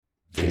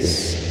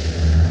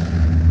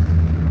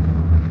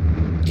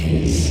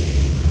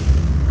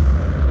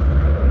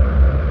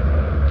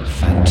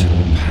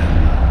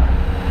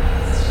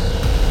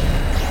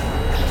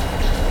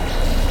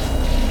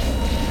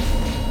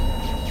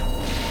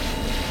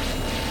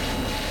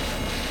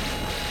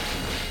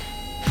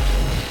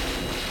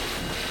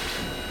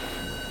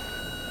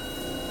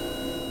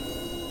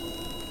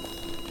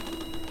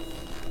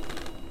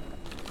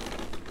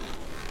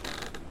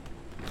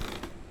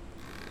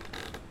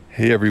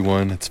Hey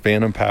everyone, it's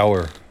Phantom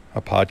Power,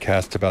 a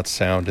podcast about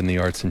sound in the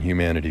arts and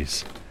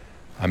humanities.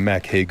 I'm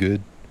Mac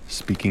Haygood,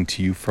 speaking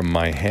to you from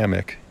my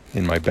hammock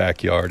in my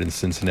backyard in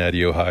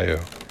Cincinnati,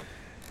 Ohio.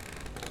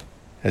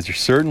 As you're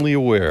certainly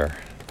aware,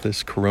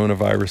 this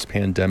coronavirus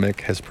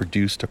pandemic has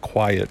produced a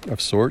quiet of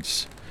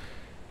sorts,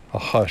 a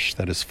hush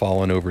that has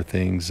fallen over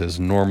things as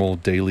normal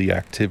daily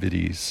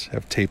activities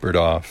have tapered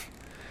off.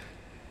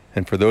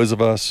 And for those of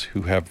us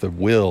who have the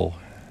will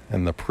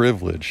and the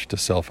privilege to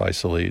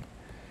self-isolate,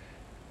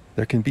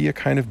 there can be a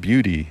kind of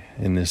beauty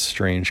in this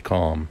strange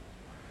calm,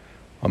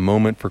 a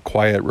moment for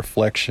quiet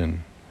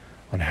reflection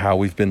on how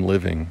we've been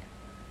living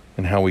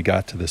and how we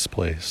got to this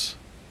place.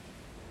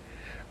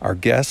 Our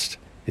guest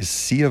is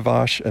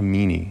Siavash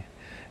Amini,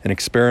 an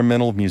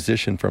experimental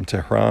musician from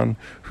Tehran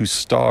whose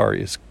star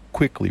is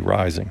quickly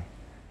rising.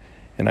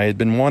 And I had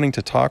been wanting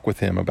to talk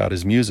with him about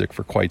his music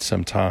for quite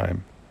some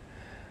time.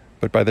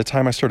 But by the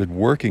time I started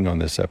working on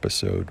this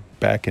episode,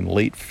 back in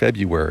late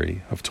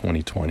February of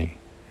 2020,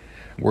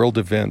 world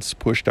events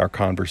pushed our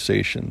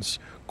conversations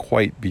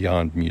quite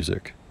beyond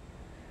music.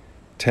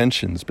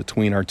 Tensions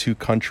between our two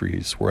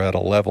countries were at a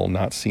level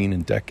not seen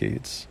in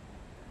decades.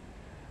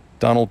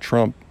 Donald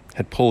Trump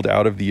had pulled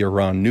out of the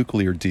Iran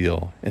nuclear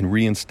deal and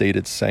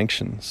reinstated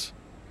sanctions.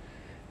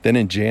 Then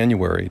in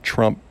January,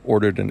 Trump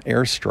ordered an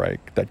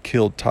airstrike that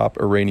killed top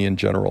Iranian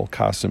General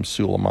Qasem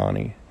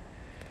Soleimani.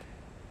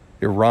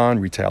 Iran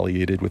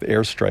retaliated with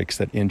airstrikes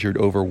that injured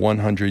over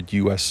 100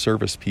 U.S.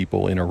 service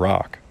people in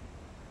Iraq.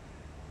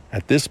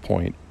 At this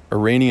point,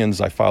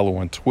 Iranians I follow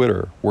on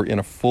Twitter were in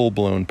a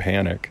full-blown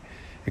panic,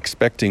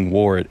 expecting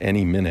war at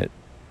any minute.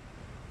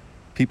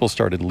 People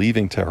started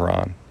leaving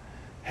Tehran,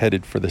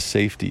 headed for the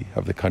safety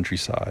of the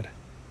countryside.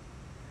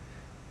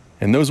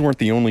 And those weren't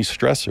the only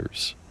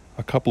stressors.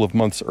 A couple of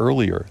months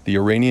earlier, the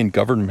Iranian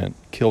government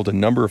killed a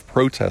number of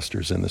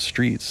protesters in the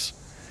streets.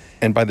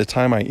 And by the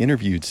time I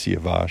interviewed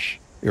Siavash,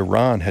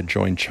 Iran had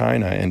joined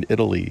China and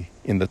Italy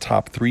in the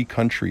top 3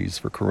 countries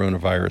for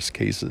coronavirus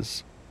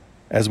cases.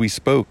 As we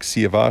spoke,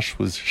 Siavash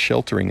was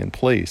sheltering in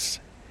place,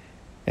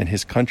 and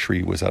his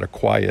country was at a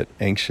quiet,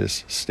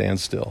 anxious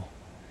standstill.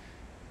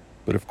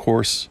 But of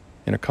course,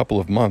 in a couple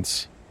of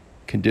months,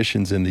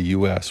 conditions in the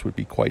U.S. would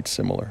be quite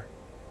similar.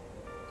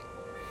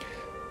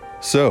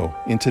 So,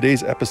 in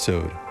today's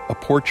episode, a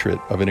portrait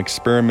of an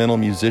experimental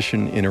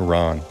musician in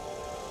Iran,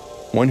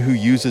 one who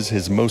uses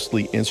his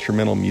mostly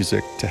instrumental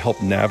music to help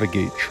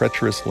navigate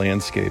treacherous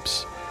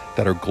landscapes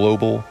that are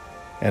global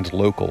and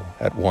local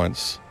at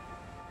once.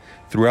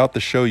 Throughout the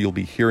show, you'll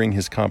be hearing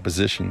his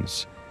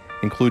compositions,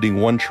 including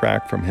one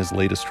track from his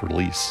latest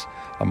release,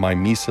 a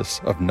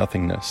mimesis of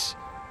nothingness,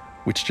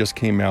 which just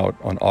came out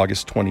on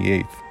August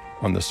 28th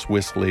on the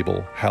Swiss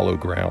label Hallow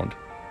Ground.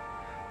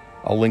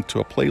 I'll link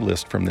to a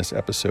playlist from this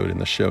episode in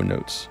the show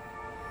notes.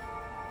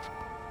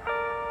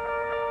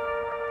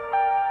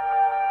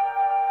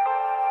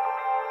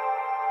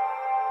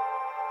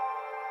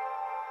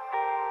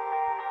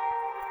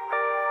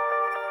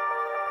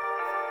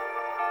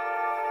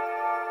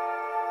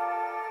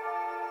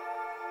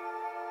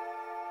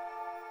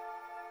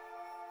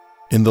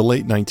 In the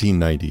late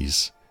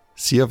 1990s,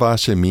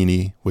 Siavash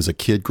Amini was a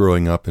kid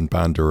growing up in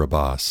Bandar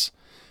Abbas,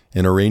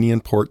 an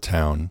Iranian port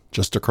town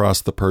just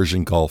across the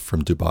Persian Gulf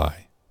from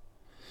Dubai.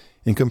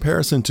 In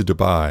comparison to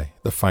Dubai,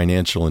 the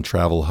financial and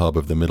travel hub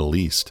of the Middle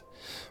East,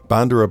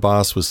 Bandar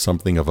Abbas was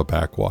something of a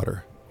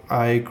backwater.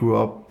 I grew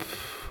up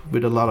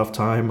with a lot of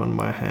time on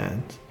my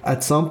hands.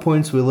 At some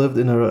points, we lived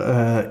in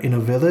a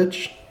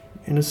village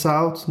in the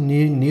south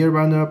near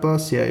Bandar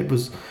Abbas. Yeah,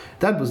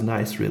 that was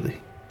nice,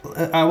 really.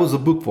 I was a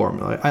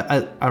bookworm.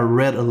 I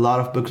read a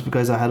lot of books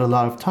because I had a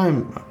lot of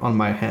time on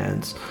my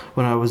hands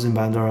when I was in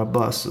Bandar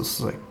Abbas.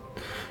 It's like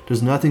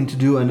there's nothing to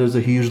do and there's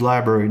a huge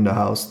library in the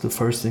house. The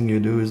first thing you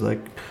do is like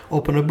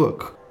open a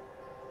book.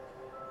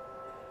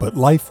 But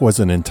life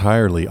wasn't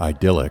entirely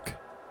idyllic.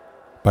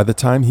 By the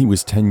time he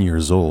was 10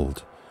 years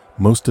old,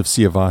 most of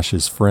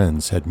Siavash's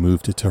friends had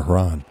moved to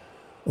Tehran,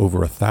 over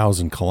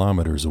 1,000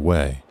 kilometers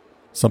away,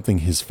 something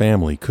his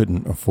family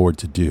couldn't afford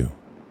to do.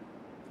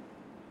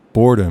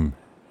 Boredom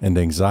and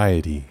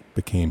anxiety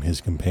became his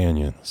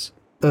companions.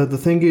 The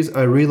thing is,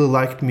 I really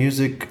liked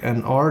music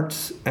and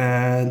art,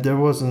 and there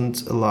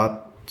wasn't a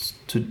lot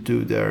to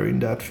do there in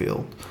that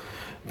field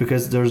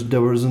because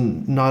there was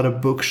not a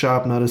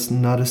bookshop, not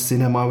a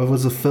cinema. I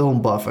was a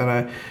film buff,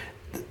 and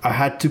I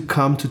had to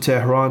come to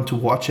Tehran to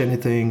watch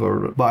anything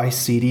or buy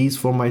CDs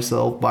for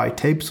myself, buy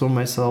tapes for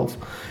myself,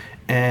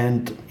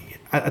 and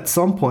at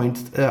some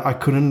point I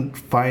couldn't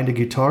find a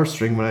guitar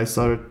string when I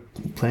started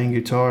playing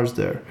guitars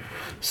there.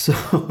 So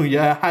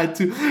yeah, I had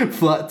to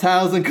fly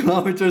 1,000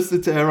 kilometers to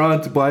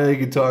Tehran to buy a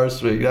guitar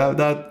string.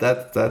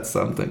 That's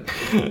something.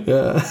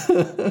 Yeah.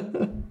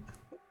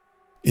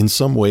 In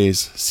some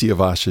ways,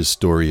 Siavash's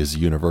story is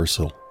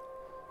universal.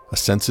 A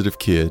sensitive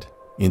kid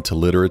into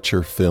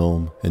literature,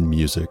 film, and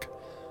music,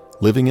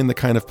 living in the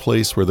kind of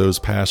place where those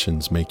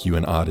passions make you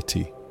an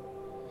oddity.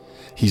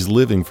 He's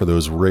living for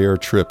those rare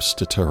trips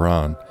to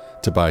Tehran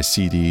to buy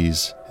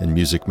CDs and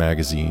music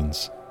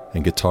magazines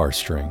and guitar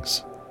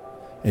strings.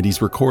 And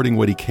he's recording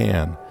what he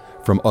can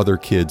from other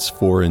kids'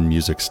 foreign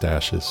music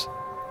stashes.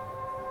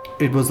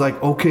 It was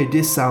like, okay,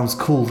 this sounds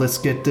cool. Let's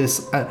get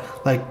this,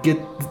 get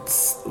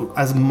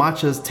as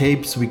much as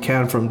tapes we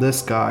can from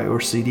this guy or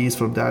CDs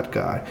from that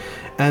guy.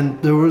 And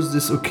there was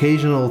this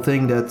occasional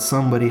thing that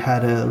somebody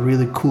had a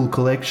really cool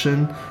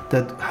collection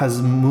that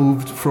has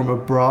moved from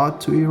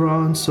abroad to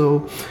Iran.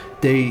 So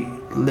they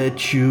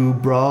let you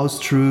browse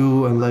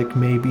through and like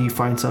maybe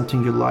find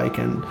something you like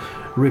and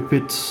rip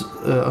it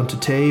onto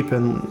tape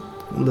and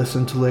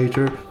listen to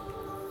later.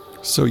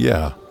 So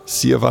yeah,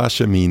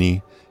 Siavash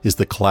Amini is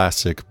the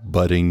classic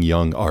budding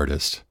young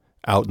artist,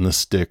 out in the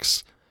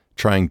sticks,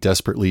 trying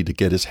desperately to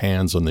get his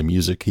hands on the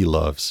music he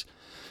loves,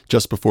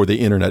 just before the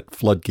internet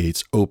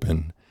floodgates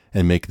open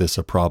and make this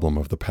a problem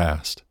of the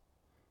past.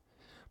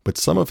 But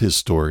some of his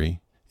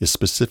story is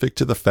specific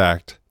to the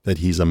fact that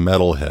he's a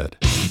metalhead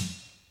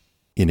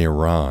in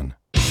Iran.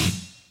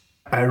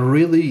 I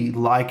really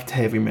liked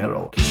heavy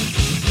metal.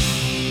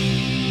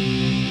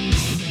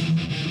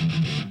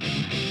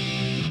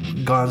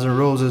 Guns N'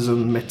 Roses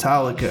and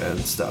Metallica and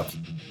stuff.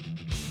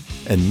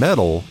 And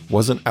metal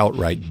wasn't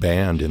outright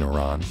banned in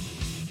Iran,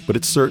 but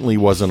it certainly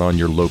wasn't on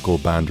your local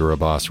Bandar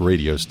Abbas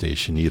radio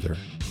station either.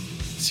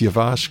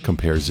 Siavash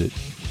compares it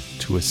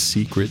to a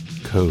secret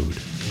code.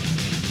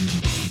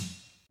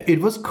 It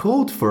was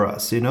code for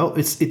us,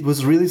 It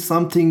was really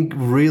something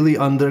really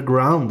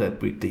underground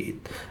that we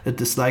did. It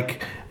is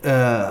like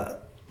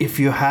if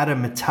you had a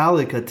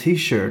Metallica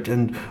t-shirt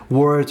and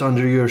wore it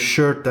under your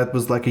shirt that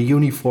was like a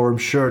uniform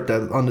shirt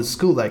that on the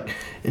school,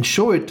 and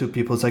show it to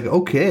people, it's like,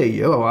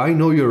 okay, I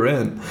know you're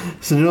in.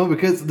 So,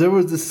 because there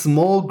was this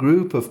small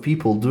group of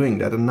people doing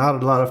that and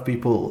not a lot of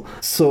people.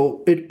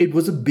 So it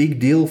was a big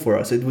deal for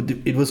us.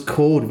 It was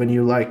code when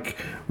you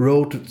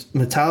wrote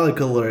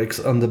Metallica lyrics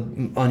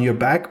on your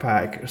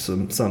backpack or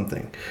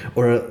something,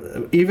 or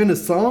even a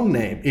song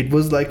name. It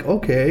was like,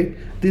 okay,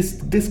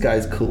 this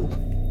guy's cool.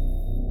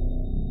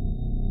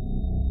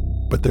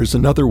 But there's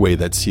another way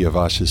that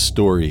Siavash's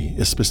story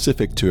is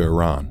specific to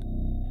Iran.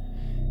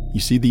 You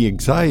see, the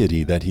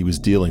anxiety that he was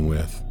dealing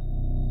with,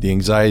 the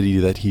anxiety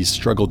that he's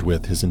struggled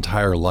with his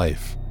entire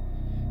life,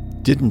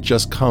 didn't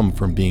just come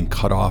from being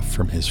cut off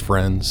from his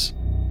friends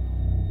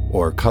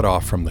or cut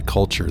off from the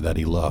culture that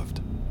he loved.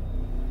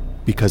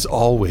 Because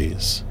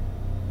always,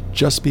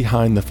 just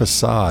behind the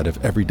facade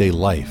of everyday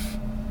life,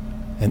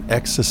 an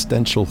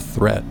existential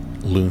threat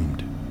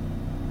loomed.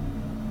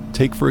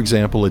 Take, for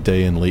example, a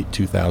day in late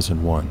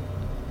 2001.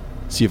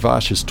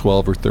 Siavash is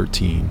 12 or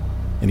 13,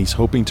 and he's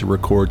hoping to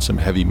record some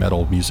heavy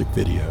metal music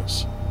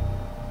videos.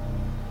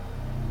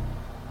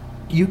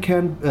 You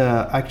can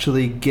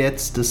actually get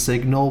the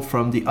signal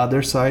from the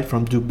other side,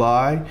 from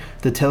Dubai,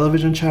 the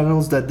television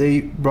channels that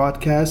they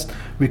broadcast.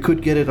 We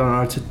could get it on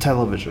our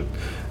television.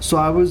 So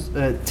I was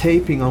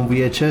taping on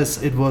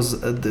VHS. It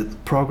was the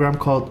program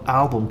called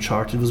Album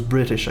Chart. It was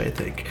British, I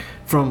think,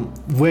 from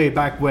way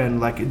back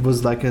when. It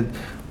was like an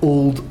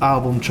old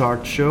album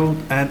chart show,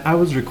 and I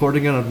was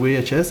recording it on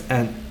VHS,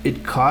 and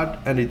it caught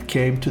and it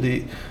came to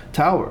the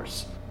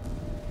towers.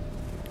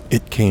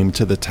 It came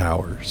to the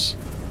towers.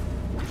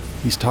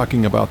 He's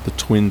talking about the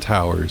Twin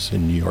Towers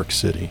in New York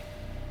City.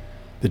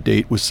 The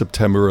date was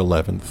September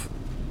 11th,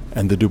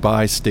 and the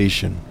Dubai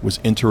station was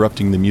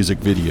interrupting the music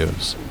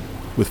videos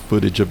with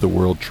footage of the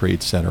World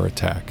Trade Center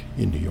attack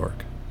in New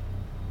York.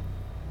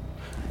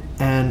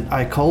 And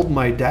I called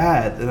my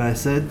dad and I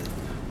said,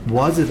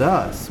 was it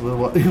us?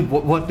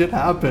 What did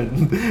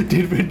happen?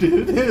 Did we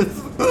do this?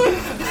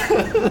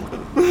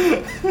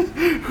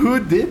 Who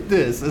did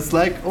this? It's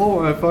like,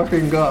 oh my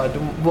fucking God,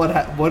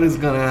 what is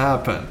gonna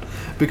happen?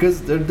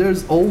 Because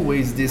there's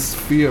always this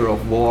fear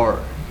of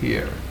war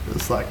here.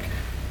 It's like,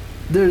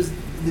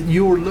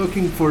 you're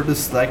looking for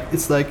this,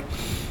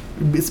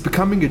 it's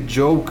becoming a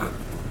joke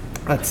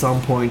at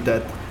some point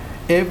that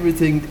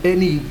everything,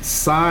 any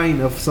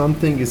sign of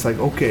something is like,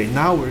 okay,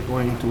 now we're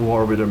going to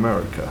war with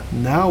America.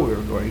 Now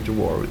we're going to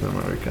war with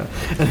America.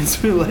 And it's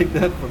been like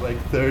that for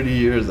 30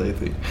 years, I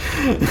think.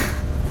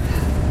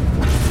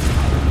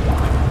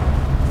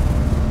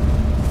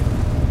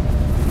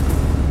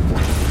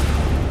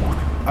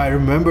 I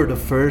remember the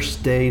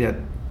first day that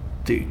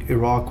the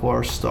Iraq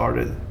war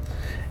started.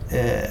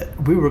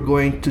 We were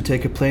going to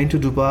take a plane to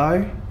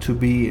Dubai to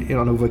be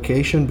on a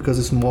vacation because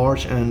it's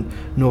March and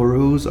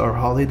Nowruz, our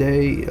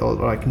holiday,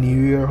 or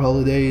New Year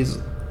holidays,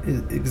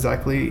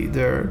 exactly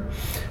there.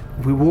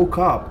 We woke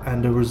up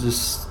and there was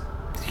this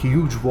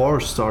huge war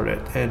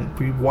started, and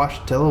we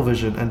watched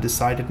television and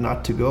decided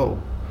not to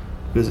go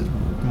because it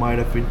might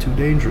have been too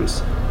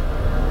dangerous.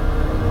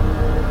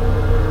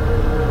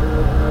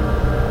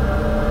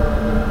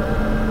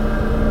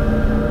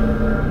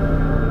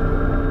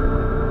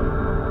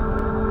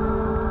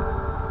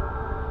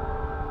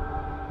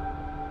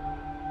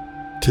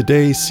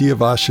 Today,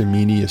 Siavash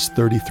Amini is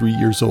 33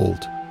 years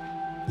old,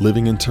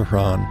 living in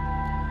Tehran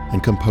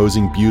and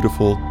composing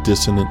beautiful,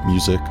 dissonant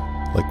music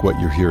like what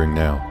you're hearing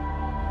now.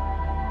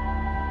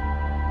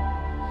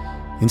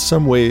 In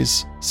some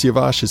ways,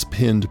 Siavash is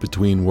pinned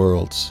between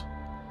worlds.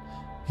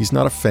 He's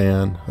not a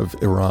fan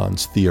of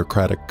Iran's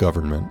theocratic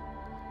government,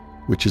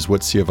 which is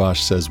what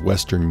Siavash says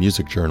Western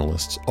music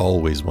journalists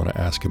always want to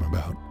ask him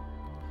about.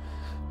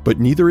 But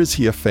neither is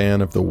he a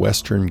fan of the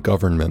Western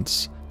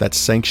governments that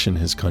sanction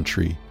his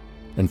country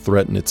and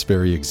threaten its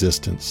very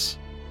existence.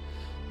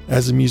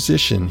 As a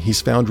musician,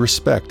 he's found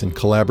respect and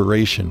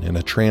collaboration in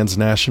a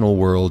transnational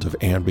world of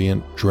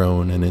ambient,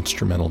 drone, and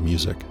instrumental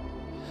music.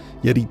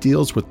 Yet he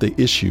deals with the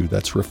issue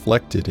that's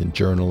reflected in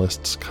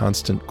journalists'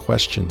 constant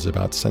questions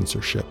about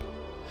censorship,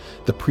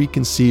 the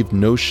preconceived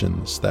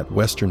notions that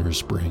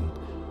Westerners bring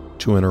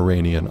to an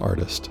Iranian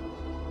artist.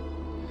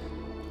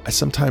 I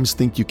sometimes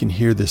think you can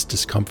hear this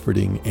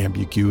discomforting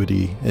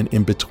ambiguity and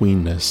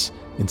in-betweenness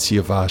in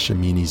Siavash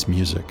Amini's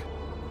music.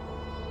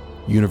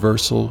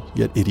 Universal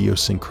yet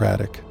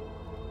idiosyncratic,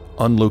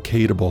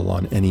 unlocatable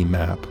on any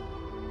map,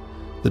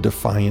 the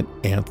defiant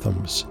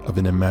anthems of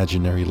an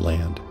imaginary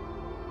land,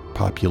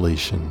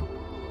 population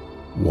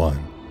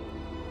 1.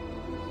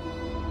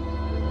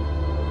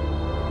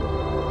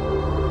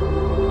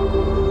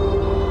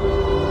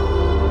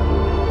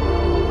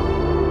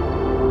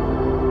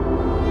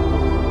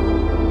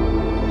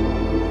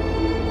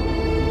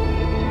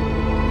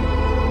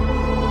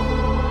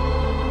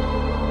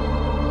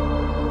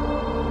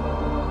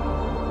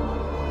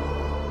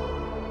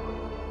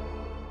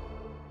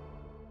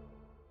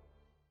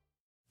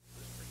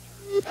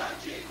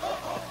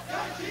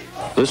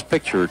 This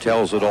picture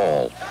tells it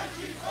all.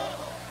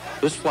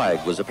 This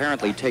flag was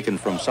apparently taken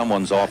from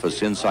someone's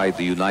office inside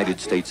the United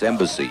States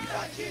Embassy.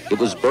 It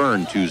was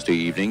burned Tuesday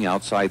evening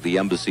outside the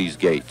embassy's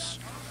gates.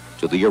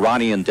 To the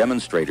Iranian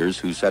demonstrators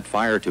who set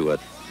fire to it,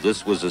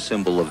 this was a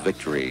symbol of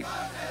victory.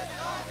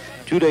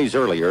 2 days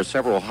earlier,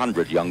 several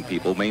hundred young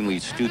people, mainly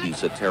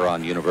students at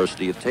Tehran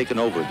University, had taken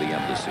over the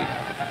embassy.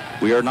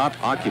 "We are not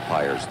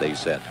occupiers," they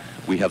said.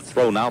 "We have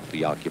thrown out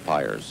the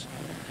occupiers."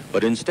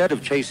 But instead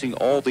of chasing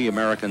all the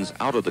Americans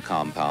out of the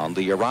compound,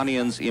 the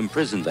Iranians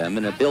imprisoned them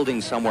in a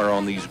building somewhere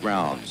on these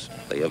grounds.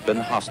 They have been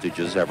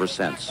hostages ever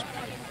since.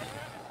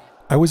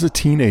 I was a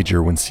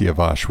teenager when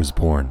Siavash was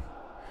born.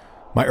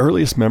 My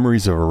earliest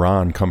memories of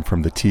Iran come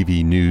from the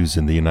TV news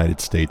in the United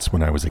States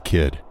when I was a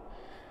kid.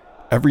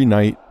 Every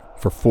night,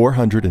 for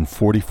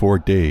 444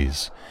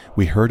 days,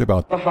 we heard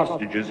about the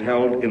hostages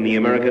held in the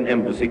American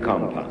embassy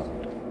compound,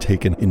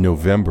 taken in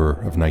November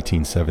of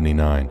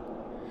 1979.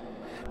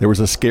 There was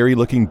a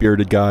scary-looking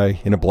bearded guy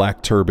in a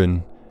black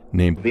turban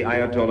named the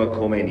Ayatollah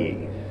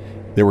Khomeini.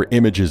 There were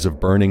images of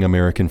burning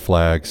American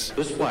flags.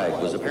 This flag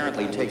was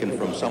apparently taken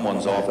from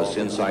someone's office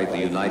inside the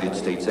United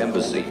States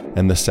Embassy.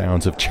 And the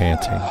sounds of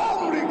chanting.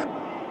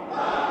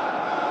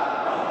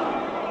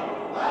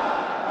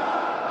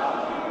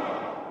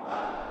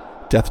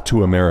 Death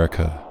to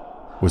America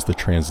was the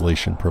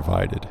translation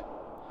provided.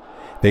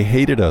 They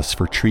hated us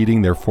for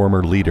treating their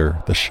former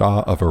leader, the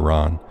Shah of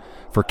Iran,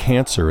 for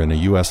cancer in a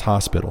U.S.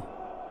 hospital.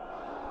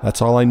 That's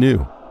all I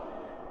knew,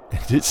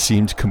 and it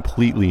seemed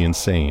completely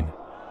insane.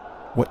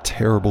 What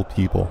terrible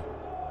people.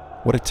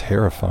 What a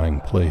terrifying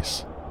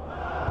place.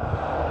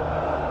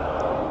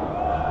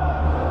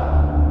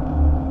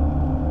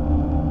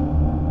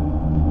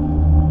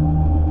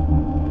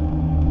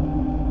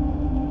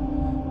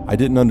 I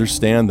didn't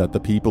understand that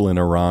the people in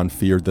Iran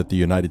feared that the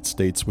United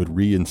States would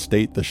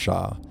reinstate the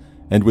Shah,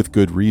 and with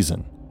good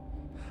reason.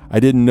 I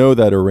didn't know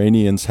that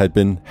Iranians had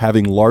been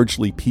having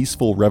largely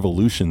peaceful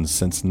revolutions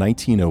since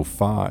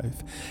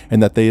 1905,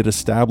 and that they had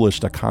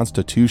established a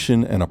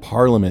constitution and a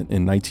parliament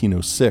in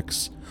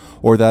 1906,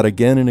 or that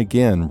again and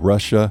again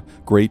Russia,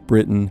 Great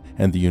Britain,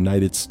 and the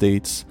United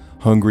States,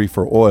 hungry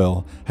for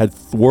oil, had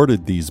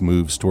thwarted these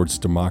moves towards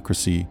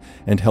democracy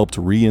and helped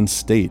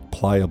reinstate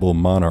pliable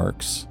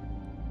monarchs.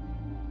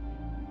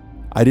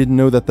 I didn't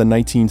know that the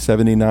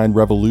 1979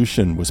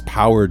 revolution was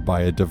powered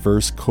by a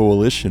diverse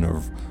coalition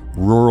of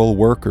rural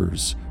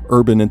workers,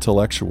 urban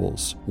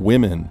intellectuals,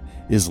 women,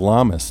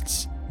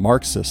 Islamists,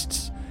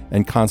 Marxists,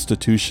 and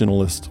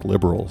constitutionalist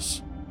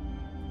liberals.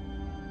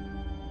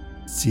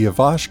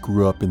 Siavash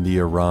grew up in the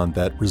Iran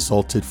that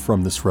resulted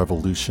from this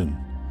revolution,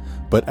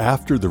 but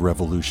after the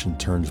revolution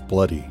turned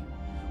bloody,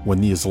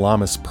 when the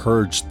Islamists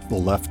purged the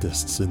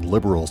leftists and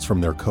liberals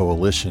from their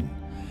coalition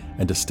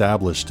and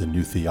established a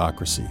new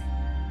theocracy.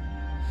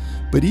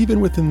 But even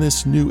within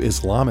this new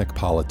Islamic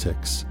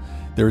politics,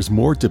 there is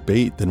more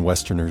debate than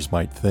Westerners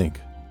might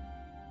think.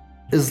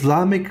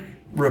 Islamic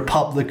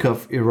Republic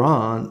of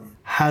Iran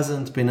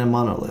hasn't been a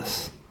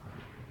monolith.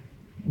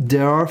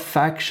 There are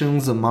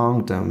factions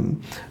among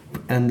them,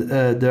 and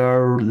there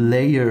are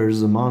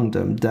layers among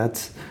them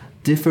that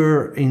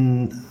differ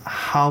in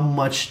how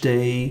much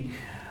they,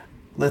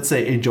 let's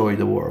say, enjoy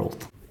the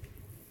world.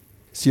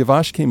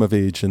 Siavash came of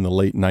age in the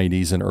late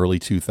 90s and early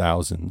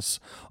 2000s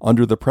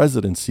under the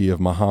presidency of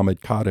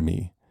Mohammad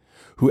Khatami,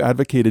 who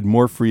advocated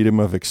more freedom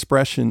of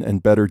expression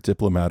and better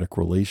diplomatic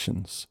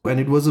relations. And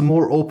it was a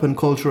more open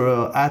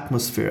cultural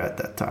atmosphere at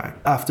that time,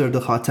 after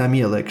the Khatami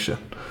election.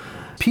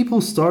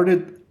 People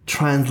started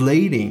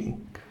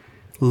translating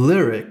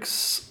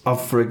lyrics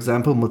of, for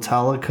example,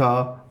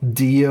 Metallica,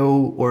 Dio,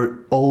 or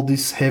all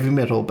these heavy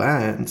metal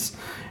bands,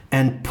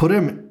 and put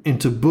them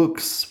into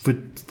books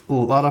with a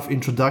lot of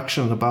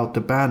introduction about the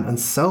band and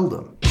sell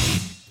them.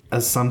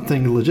 as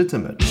something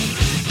legitimate.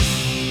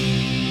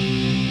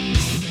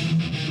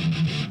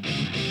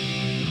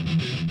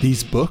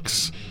 These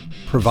books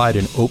provide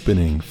an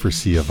opening for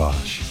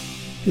Siavash.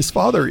 His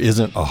father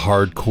isn't a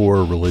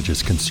hardcore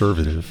religious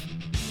conservative,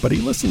 but he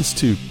listens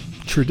to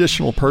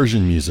traditional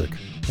Persian music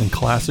and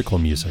classical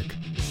music.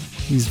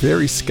 He's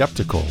very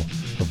skeptical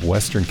of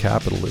Western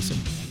capitalism.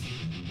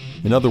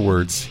 In other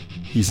words,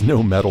 he's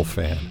no metal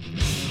fan.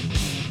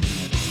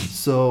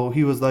 So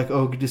he was like,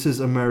 oh, this is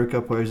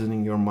America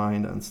poisoning your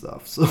mind and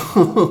stuff. So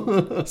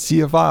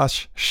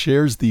Siavash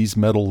shares these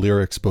metal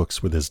lyrics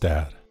books with his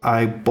dad.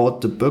 I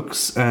bought the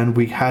books and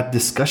we had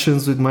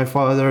discussions with my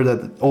father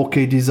that,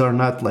 okay, these are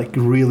not like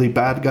really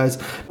bad guys.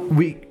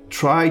 We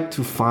tried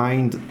to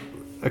find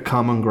a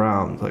common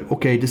ground. Like,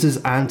 okay, this is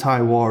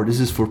anti-war, this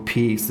is for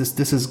peace,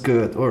 this is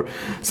good, or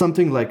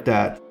something like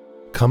that.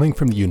 Coming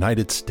from the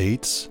United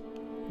States,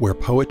 where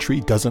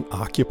poetry doesn't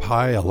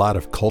occupy a lot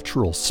of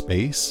cultural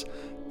space,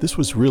 this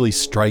was really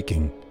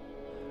striking.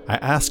 I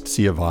asked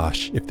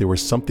Siavash if there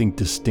was something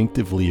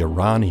distinctively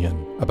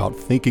Iranian about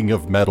thinking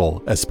of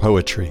metal as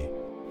poetry.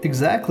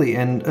 Exactly,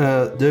 and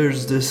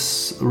there's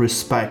this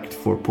respect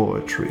for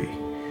poetry.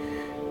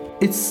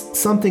 It's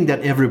something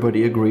that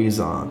everybody agrees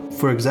on.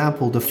 For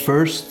example, the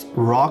first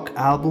rock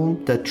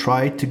album that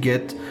tried to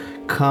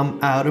come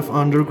out of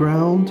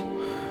underground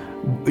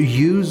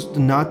used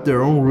not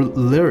their own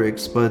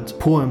lyrics, but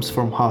poems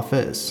from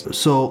Hafiz,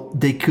 so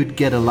they could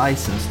get a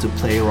license to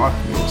play rock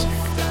music.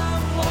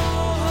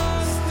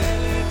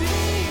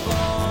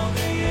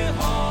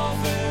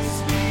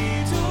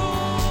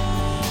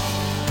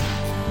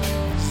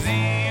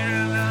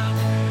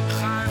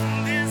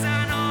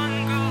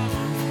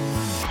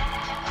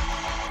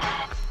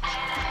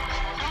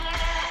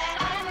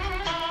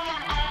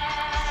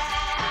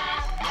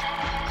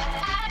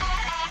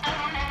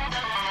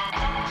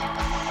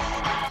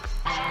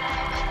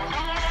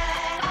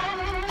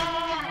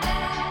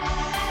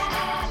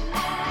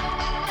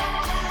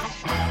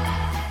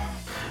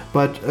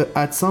 But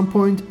at some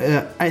point,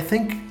 I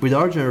think with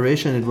our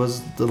generation, it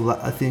was the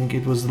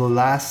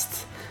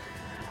last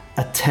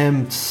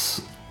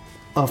attempts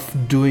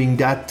of doing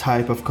that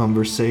type of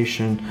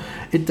conversation.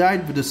 It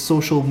died with the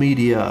social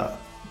media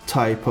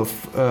type of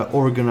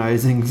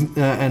organizing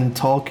and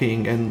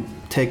talking and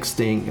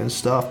texting and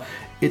stuff.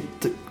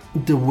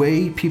 The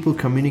way people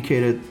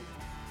communicated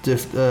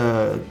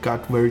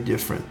got very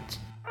different.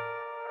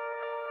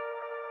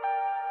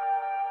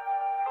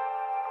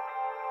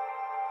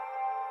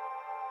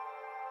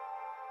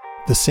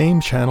 The same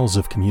channels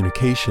of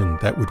communication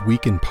that would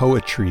weaken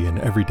poetry in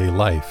everyday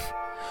life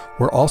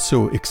were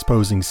also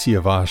exposing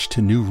Siavash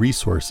to new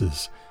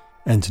resources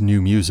and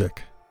new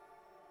music.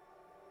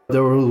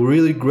 There were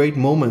really great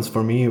moments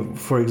for me.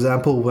 For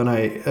example, when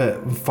I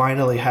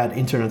finally had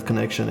internet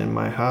connection in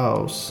my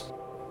house,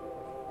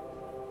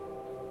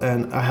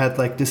 and I had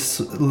like this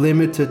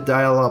limited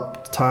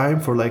dial-up time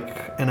for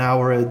like an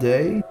hour a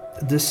day.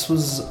 This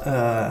was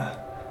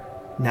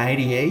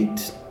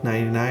 98,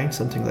 99,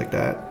 something like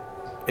that.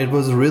 It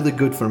was really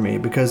good for me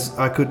because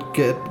I could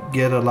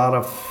get a lot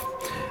of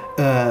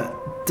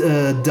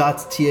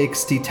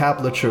 .txt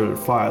tablature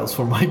files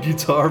for my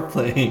guitar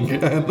playing.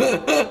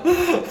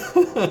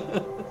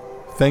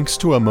 Thanks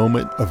to a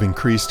moment of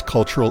increased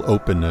cultural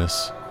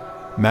openness,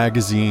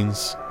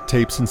 magazines,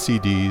 tapes and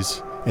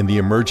CDs, and the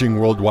emerging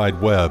World Wide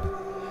Web,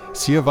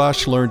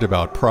 Siavash learned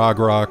about prog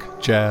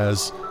rock,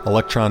 jazz,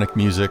 electronic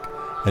music,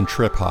 and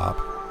trip-hop.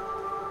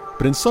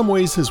 But in some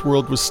ways his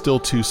world was still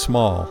too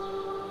small.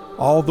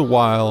 All the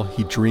while,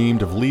 he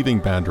dreamed of leaving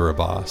Bandar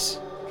Abbas.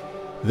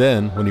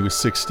 Then, when he was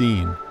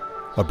 16,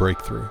 a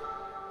breakthrough.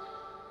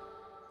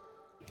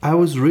 I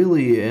was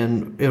really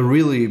a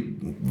really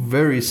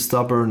very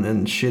stubborn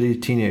and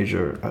shitty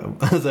teenager,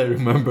 as I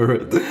remember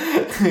it.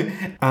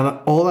 And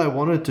all I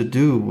wanted to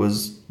do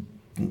was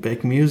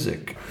make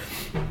music.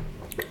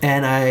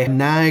 And I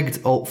nagged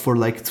for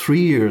like 3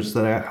 years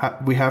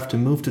that we have to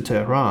move to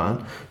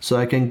Tehran so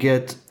I can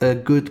get a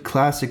good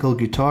classical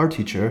guitar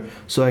teacher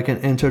so I can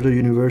enter the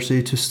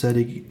university to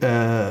study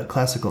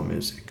classical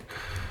music.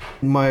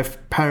 My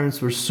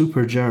parents were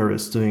super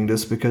generous doing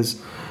this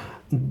because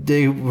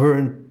they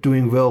weren't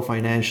doing well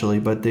financially,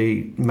 but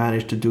they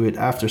managed to do it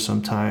after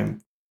some time.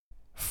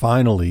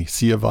 Finally,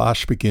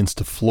 Siavash begins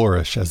to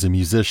flourish as a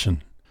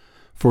musician.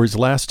 For his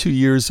last 2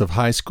 years of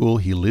high school,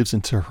 he lives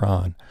in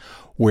Tehran,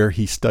 where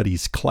he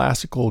studies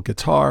classical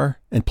guitar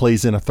and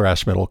plays in a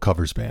thrash metal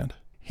covers band.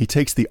 He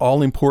takes the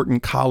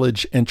all-important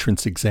college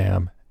entrance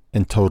exam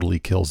and totally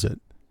kills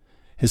it.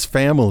 His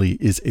family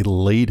is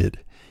elated.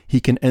 He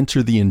can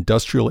enter the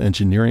industrial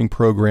engineering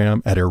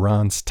program at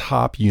Iran's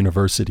top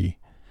university.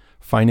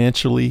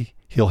 Financially,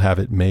 he'll have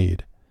it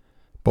made.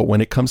 But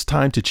when it comes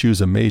time to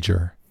choose a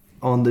major...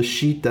 On the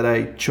sheet that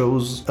I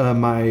chose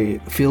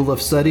my field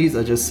of studies,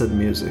 I just said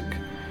music.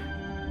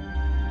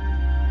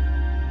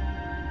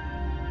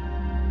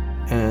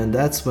 And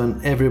that's when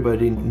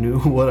everybody knew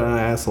what an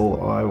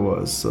asshole I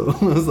was. So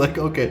I was like,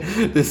 okay,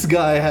 this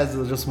guy has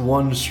just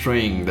one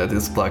string that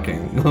is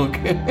plucking,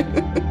 okay?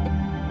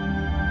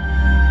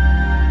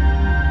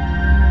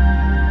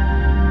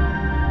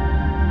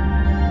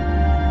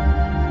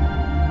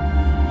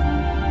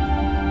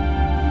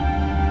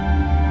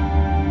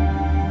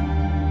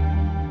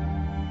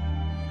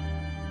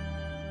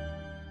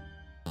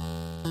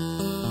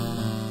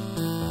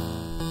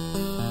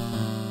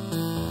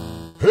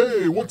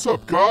 What's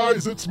up,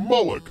 guys? It's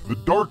Moloch, the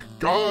dark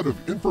god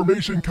of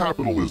information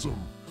capitalism.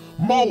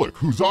 Moloch,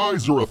 whose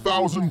eyes are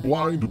 1,000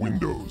 blind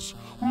windows.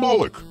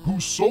 Moloch,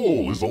 whose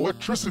soul is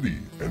electricity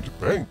and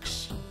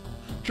banks.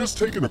 Just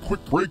taking a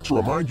quick break to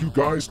remind you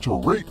guys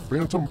to rate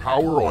Phantom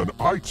Power on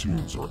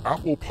iTunes or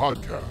Apple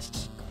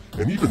Podcasts.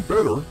 And even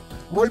better,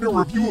 write a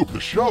review of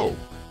the show.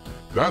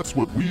 That's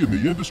what we in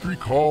the industry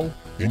call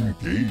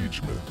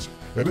engagement.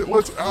 And it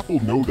lets Apple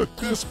know that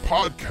this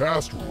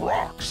podcast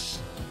rocks.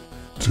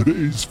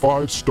 Today's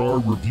 5-star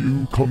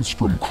review comes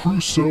from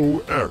Crusoe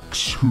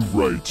X, who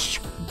writes,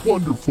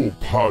 "Wonderful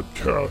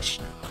podcast,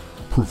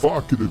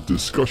 provocative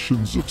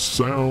discussions of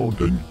sound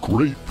and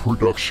great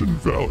production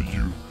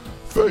value.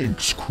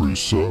 Thanks,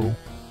 Crusoe."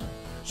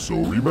 So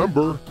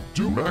remember,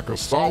 do Mac a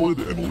solid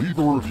and leave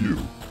a review.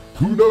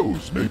 Who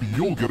knows, maybe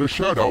you'll get a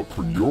shout out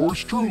from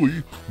yours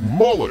truly,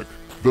 Moloch,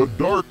 the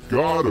dark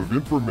god of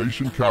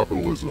information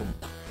capitalism.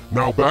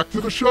 Now back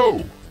to the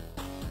show.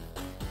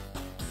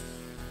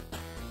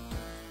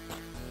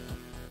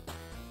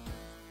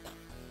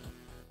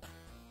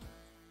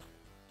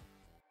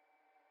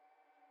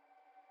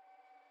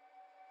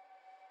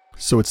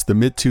 So it's the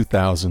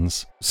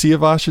mid-2000s.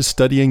 Siavash is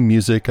studying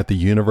music at the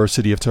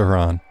University of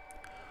Tehran.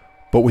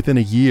 But within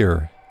a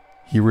year,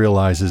 he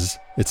realizes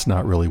it's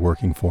not really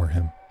working for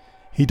him.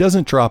 He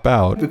doesn't drop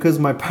out, Because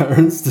my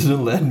parents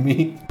didn't let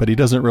me. but he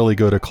doesn't really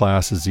go to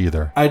classes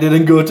either. I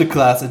didn't go to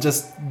class. I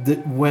just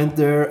went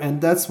there,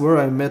 and that's where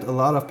I met a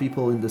lot of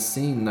people in the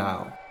scene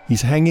now.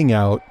 He's hanging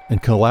out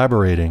and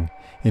collaborating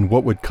in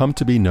what would come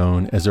to be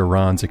known as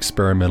Iran's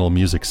experimental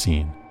music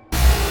scene.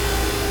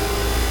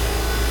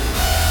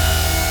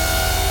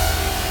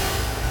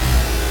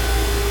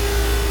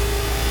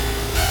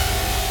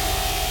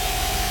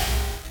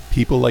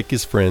 People like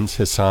his friends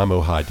Hissam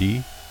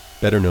Ohadi,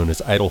 better known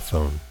as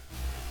Idlephone,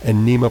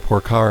 and Nima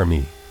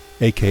Porkarami,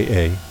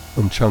 aka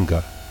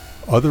Umchunga.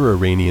 Other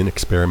Iranian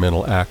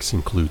experimental acts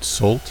include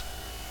Solt,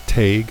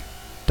 Taig,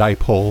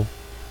 Dipole,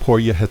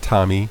 Porya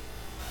Hatami,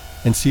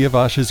 and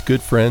Siavash's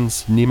good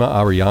friends Nima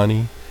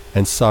Ariani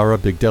and Sarah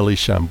Bigdeli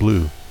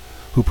Shamblu,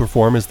 who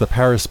perform as the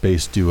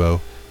Paris-based duo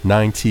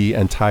 9T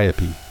and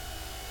Tyapi.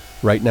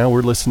 Right now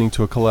we're listening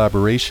to a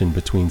collaboration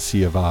between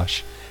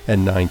Siavash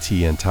and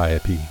 9T and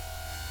Tyapi.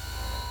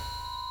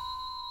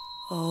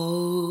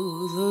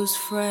 Oh, those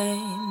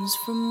frames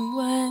from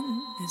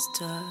when his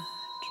touch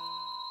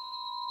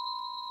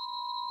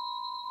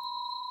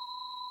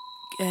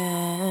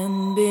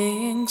and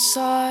being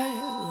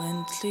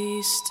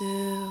silently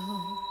still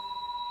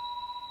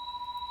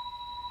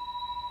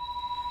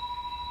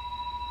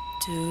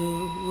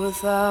to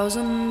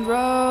 1,000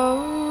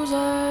 roses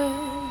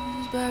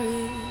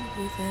buried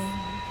within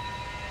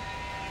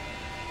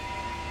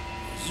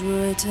is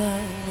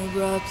written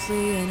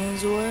abruptly in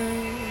his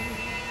word.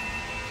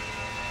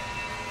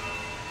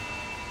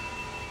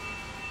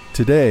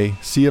 Today,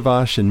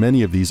 Siavash and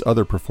many of these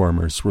other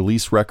performers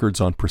release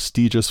records on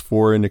prestigious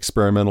foreign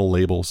experimental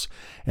labels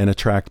and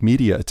attract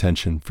media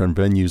attention from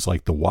venues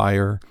like The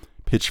Wire,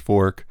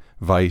 Pitchfork,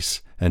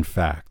 Vice, and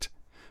Fact.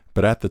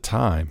 But at the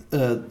time,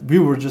 We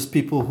were just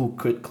people who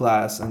quit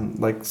class and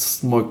like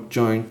smoked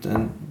joint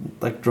and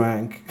like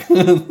drank.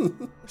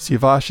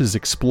 Siavash is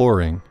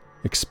exploring,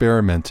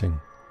 experimenting,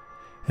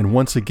 and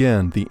once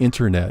again, the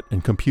internet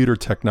and computer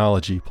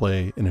technology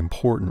play an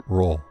important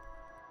role.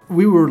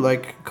 We were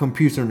like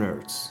computer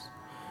nerds.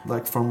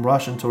 Like from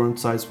Russian torrent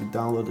sites, we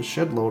downloaded a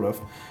shitload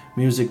of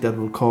music that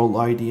we called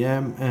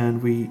IDM,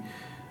 and we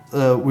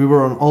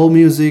were on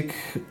AllMusic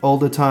all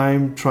the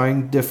time,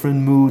 trying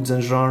different moods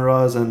and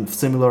genres and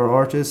similar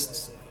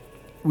artists.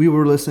 We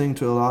were listening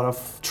to a lot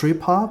of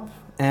trip hop,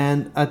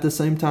 and at the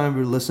same time,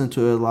 we listened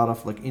to a lot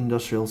of like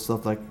industrial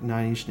stuff like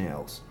Nine Inch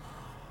Nails.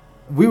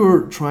 We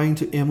were trying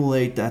to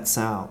emulate that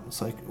sound.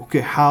 It's like, okay,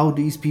 how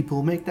these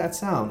people make that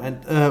sound?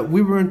 And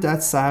we weren't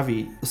that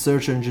savvy.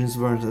 Search engines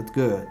weren't that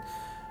good.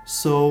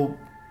 So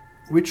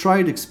we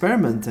tried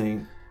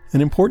experimenting.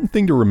 An important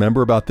thing to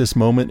remember about this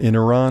moment in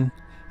Iran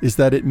is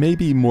that it may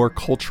be more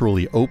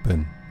culturally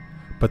open,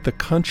 but the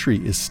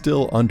country is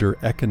still under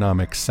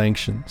economic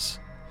sanctions.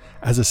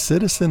 As a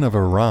citizen of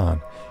Iran,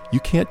 you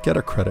can't get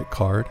a credit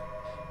card.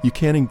 You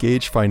can't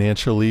engage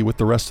financially with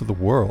the rest of the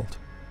world.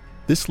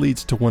 This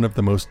leads to one of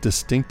the most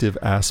distinctive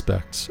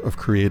aspects of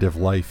creative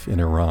life in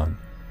Iran,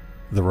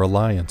 the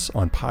reliance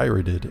on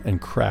pirated and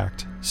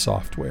cracked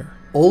software.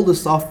 All the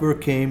software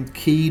came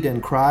keyed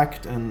and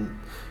cracked, and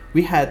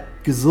we had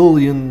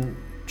gazillion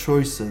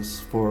choices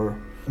for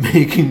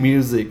making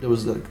music. There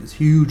was like this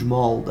huge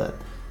mall that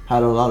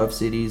had a lot of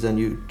CDs, and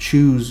you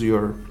choose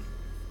your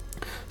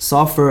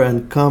software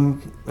and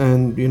come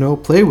and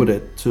play with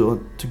it to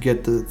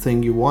get the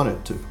thing you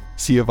wanted to.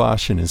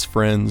 Siavash and his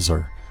friends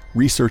are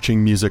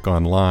researching music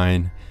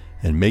online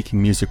and making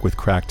music with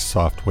cracked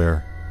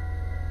software.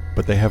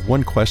 But they have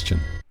one question.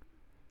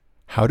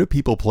 How do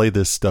people play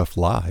this stuff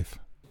live?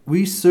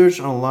 We searched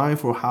online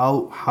for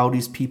how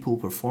these people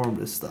perform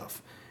this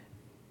stuff.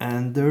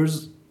 And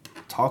there's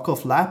talk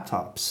of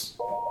laptops.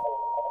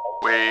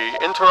 We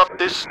interrupt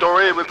this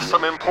story with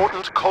some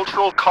important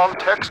cultural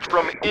context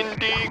from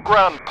Indie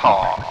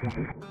Grandpa.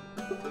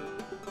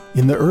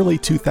 In the early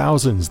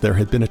 2000s, there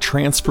had been a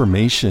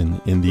transformation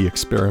in the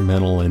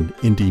experimental and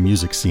indie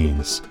music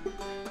scenes.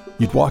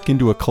 You'd walk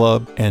into a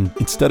club, and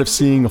instead of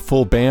seeing a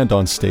full band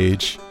on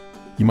stage,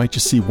 you might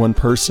just see one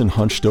person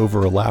hunched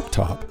over a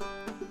laptop.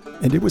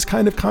 And it was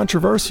kind of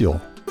controversial.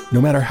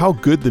 No matter how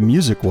good the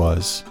music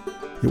was,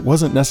 it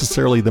wasn't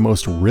necessarily the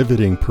most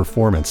riveting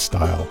performance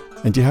style.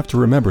 And you have to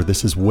remember,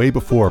 this is way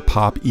before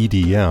pop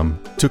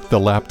EDM took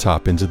the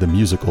laptop into the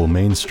musical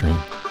mainstream.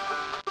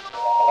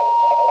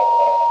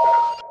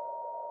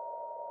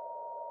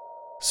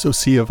 So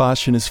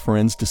Siavash and his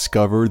friends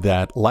discover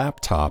that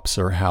laptops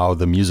are how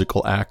the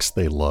musical acts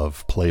they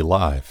love play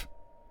live.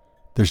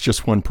 There's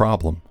just one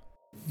problem.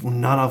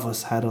 None of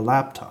us had a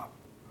laptop.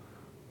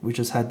 We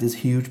just had these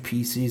huge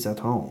PCs at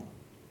home.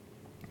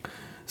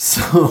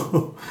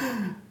 So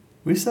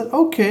we said,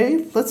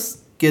 okay, let's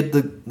get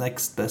the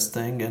next best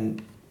thing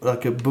and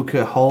book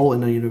a hall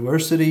in a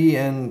university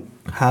and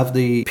have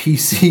the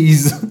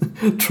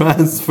PCs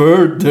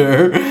transferred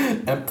there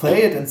and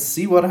play it and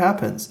see what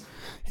happens.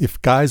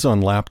 If Guys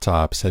on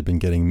Laptops had been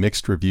getting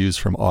mixed reviews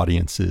from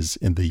audiences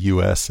in the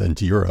US and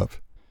Europe,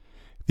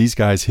 these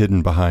guys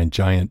hidden behind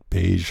giant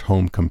beige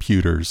home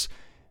computers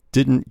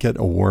didn't get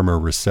a warmer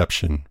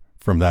reception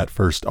from that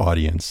first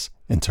audience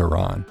in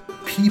Tehran.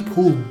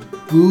 People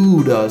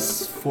booed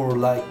us for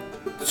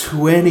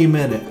 20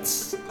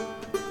 minutes.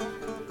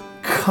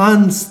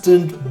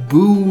 Constant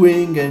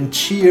booing and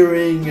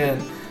cheering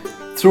and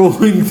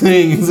throwing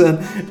things. And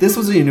this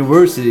was a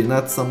university,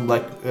 not some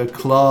a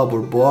club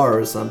or bar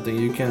or something.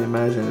 You can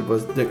imagine it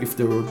was if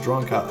they were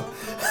drunk,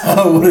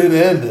 how would it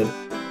end?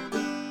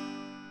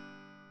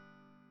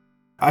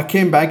 I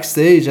came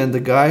backstage and the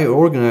guy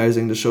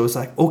organizing the show was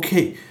like,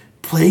 okay,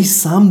 play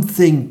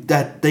something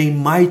that they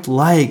might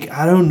like.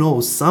 I don't know,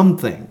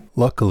 something.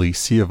 Luckily,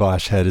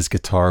 Siavash had his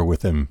guitar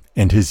with him,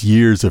 and his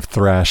years of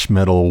thrash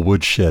metal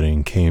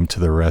woodshedding came to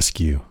the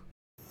rescue.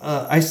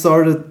 I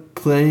started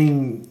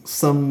playing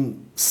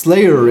some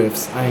Slayer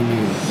riffs I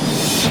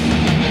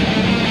knew.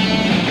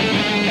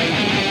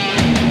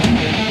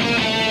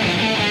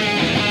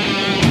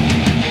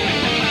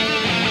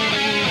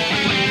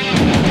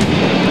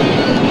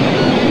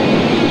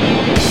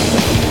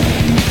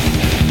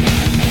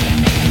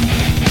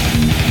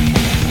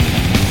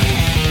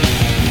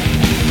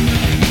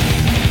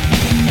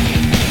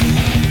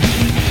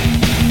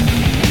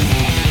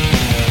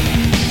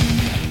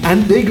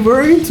 And they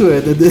were into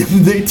it, and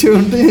they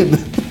tuned in.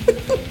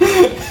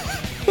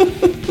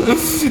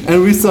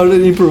 And we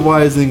started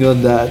improvising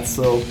on that,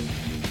 so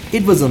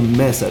it was a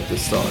mess at the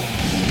start.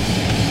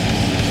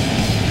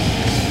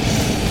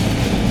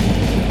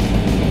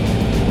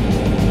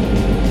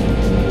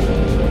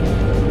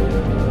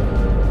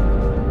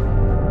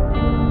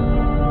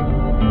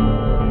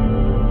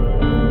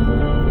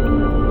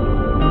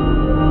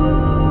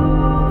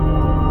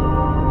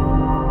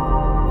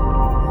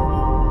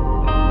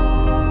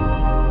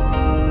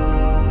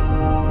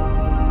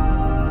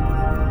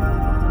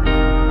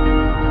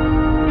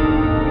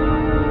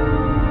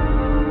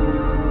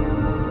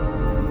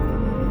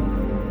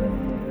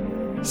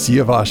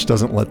 Siavash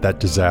doesn't let that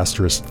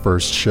disastrous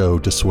first show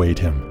dissuade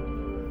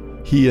him.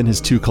 He and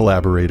his two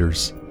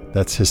collaborators,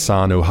 that's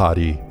Hassan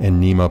Ohadi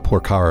and Nima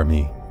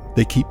Porkarami,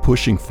 they keep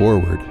pushing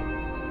forward.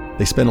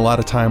 They spend a lot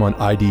of time on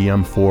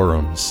IDM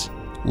forums,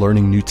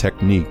 learning new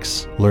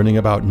techniques, learning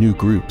about new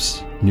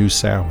groups, new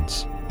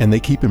sounds, and they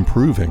keep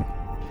improving.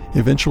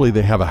 Eventually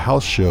they have a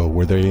house show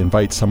where they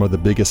invite some of the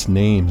biggest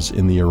names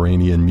in the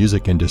Iranian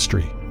music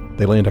industry.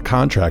 They land a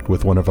contract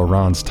with one of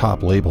Iran's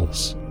top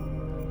labels.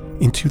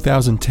 In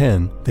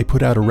 2010, they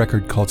put out a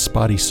record called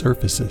Spotty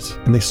Surfaces,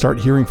 and they start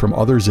hearing from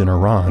others in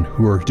Iran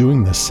who are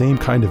doing the same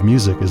kind of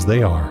music as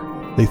they are.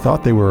 They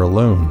thought they were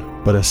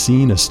alone, but a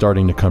scene is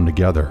starting to come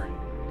together.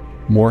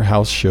 More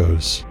house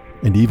shows,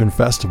 and even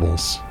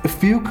festivals. A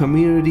few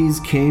communities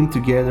came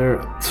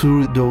together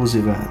through those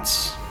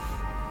events.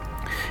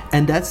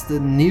 And that's the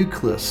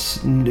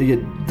nucleus,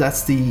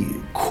 that's the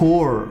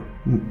core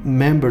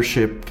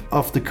membership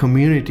of the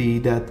community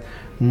that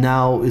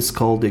now is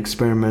called the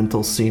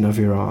experimental scene of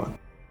Iran.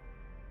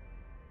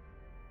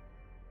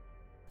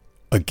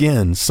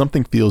 Again,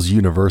 something feels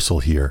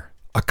universal here.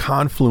 A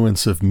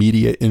confluence of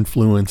media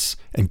influence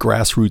and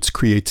grassroots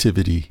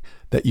creativity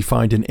that you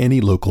find in any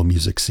local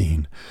music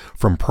scene,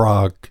 from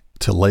Prague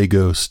to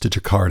Lagos to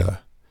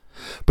Jakarta.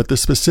 But the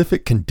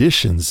specific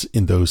conditions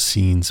in those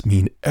scenes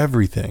mean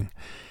everything.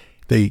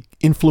 They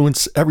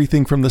influence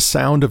everything from the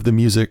sound of the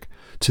music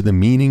to the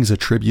meanings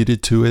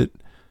attributed to it,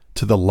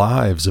 to the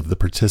lives of the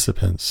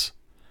participants.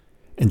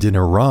 And in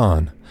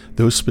Iran,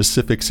 those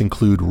specifics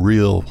include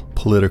real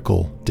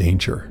political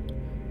danger.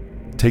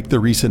 Take the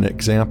recent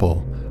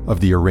example of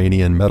the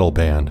Iranian metal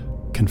band,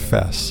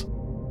 Confess.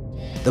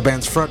 The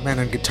band's frontman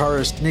and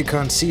guitarist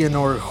Nikan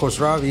Sianur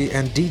Khosravi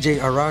and DJ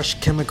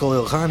Arash Chemical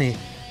Ilkhani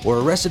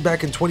were arrested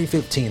back in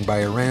 2015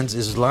 by Iran's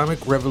Islamic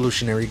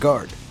Revolutionary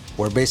Guard,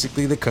 who are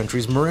basically the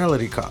country's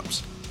morality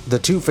cops. The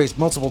two faced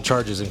multiple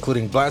charges,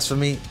 including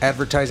blasphemy,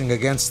 advertising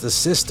against the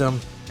system,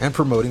 and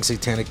promoting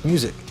satanic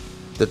music.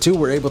 The two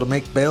were able to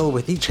make bail,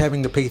 with each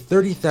having to pay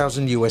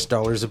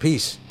 $30,000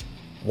 apiece.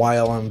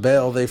 While on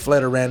bail, they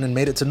fled Iran and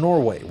made it to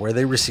Norway, where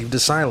they received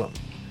asylum.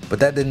 But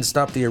that didn't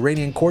stop the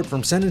Iranian court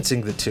from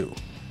sentencing the two.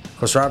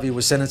 Khosravi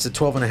was sentenced to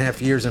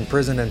 12.5 years in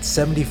prison and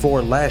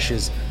 74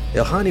 lashes.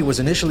 Ilkhani was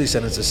initially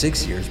sentenced to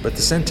 6 years, but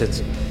the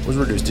sentence was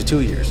reduced to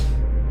 2 years.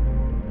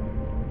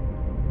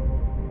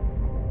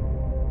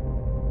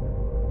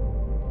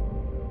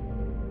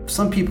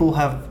 Some people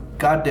have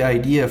got the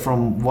idea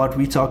from what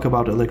we talk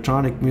about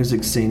electronic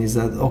music scene is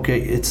that,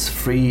 okay, it's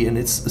free and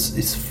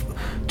it's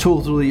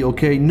totally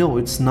okay. No,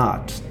 it's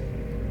not.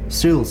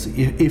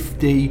 Seriously, if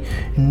they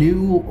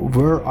knew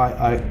where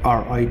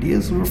our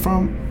ideas were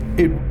from,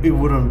 it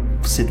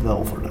wouldn't sit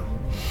well for them.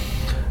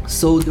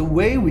 So the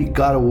way we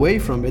got away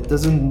from it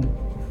doesn't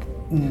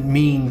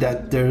mean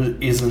that there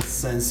isn't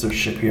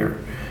censorship here.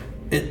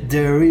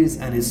 There is,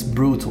 and it's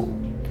brutal.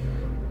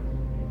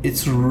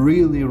 It's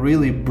really,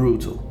 really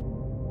brutal.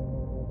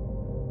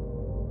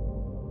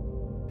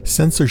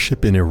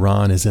 Censorship in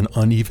Iran is an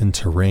uneven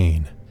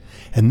terrain,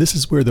 and this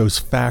is where those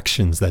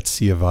factions that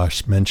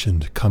Siavash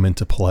mentioned come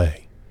into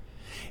play.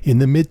 In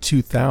the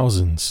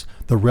mid-2000s,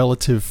 the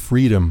relative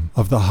freedom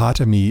of the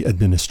Khatami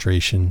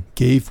administration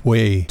gave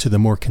way to the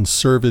more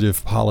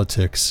conservative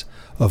politics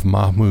of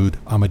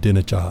Mahmoud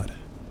Ahmadinejad.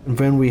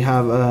 When we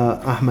have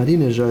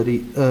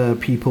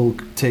Ahmadinejadi people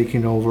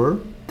taking over,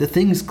 the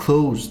things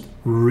closed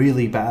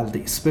really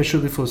badly,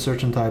 especially for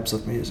certain types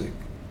of music.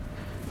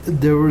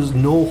 There was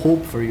no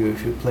hope for you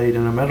if you played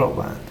in a metal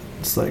band.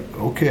 It's like,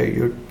 okay,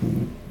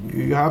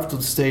 you have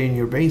to stay in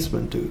your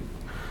basement, dude.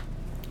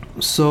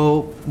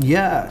 So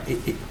yeah,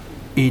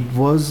 it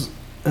was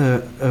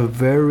a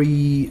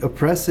very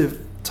oppressive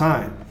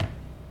time.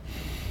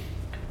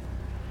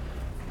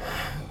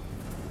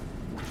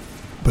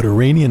 But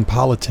Iranian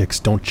politics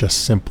don't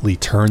just simply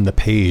turn the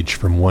page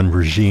from one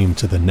regime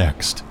to the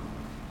next.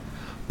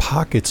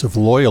 Pockets of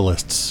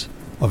loyalists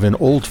of an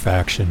old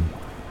faction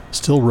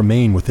still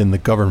remain within the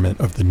government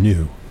of the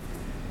new.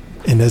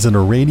 And as an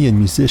Iranian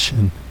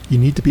musician, you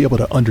need to be able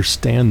to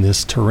understand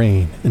this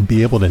terrain and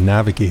be able to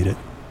navigate it.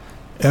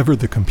 Ever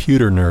the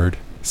computer nerd,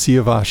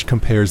 Siavash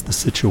compares the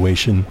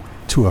situation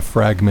to a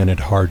fragmented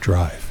hard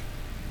drive.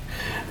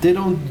 They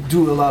don't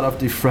do a lot of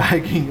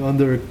defragging on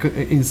their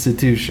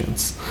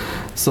institutions.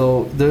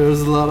 So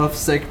there's a lot of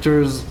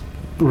sectors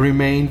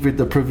remained with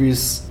the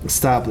previous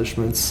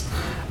establishment's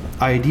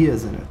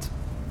ideas in it.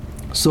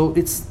 So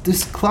it's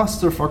this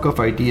clusterfuck of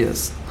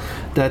ideas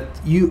that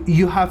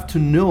you have to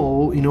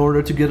know in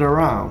order to get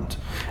around.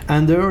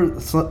 And there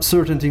are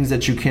certain things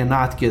that you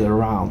cannot get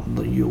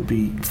around. You'll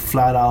be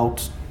flat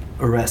out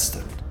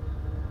arrested.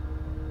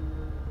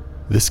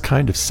 This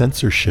kind of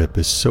censorship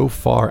is so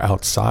far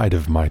outside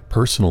of my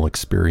personal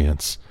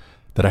experience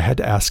that I had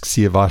to ask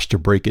Siavash to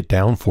break it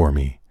down for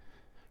me.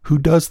 Who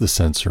does the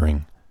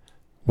censoring?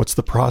 What's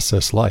the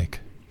process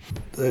like?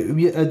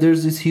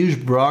 There's this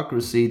huge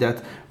bureaucracy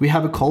that we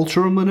have a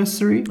cultural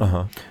ministry,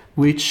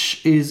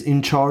 which is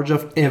in charge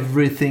of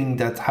everything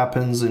that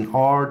happens in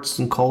arts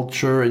and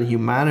culture and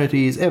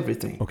humanities,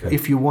 everything. Okay.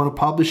 If you want to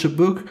publish a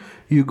book,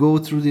 you go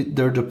through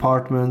their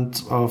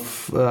department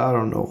of,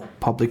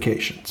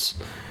 publications.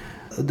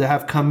 They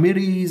have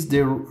committees,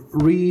 they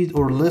read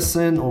or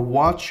listen or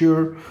watch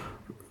your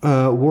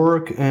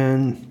work,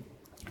 and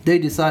they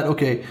decide,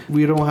 okay,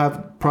 we don't have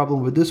a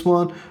problem with this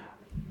one.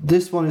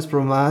 This one is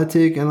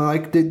problematic, and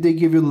they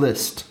give you a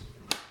list.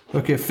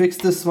 Okay, fix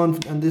this one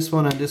and this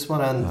one and this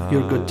one, and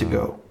you're good to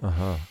go.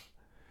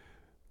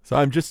 So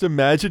I'm just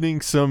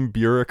imagining some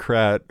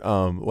bureaucrat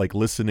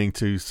listening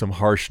to some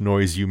harsh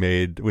noise you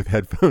made with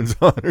headphones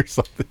on or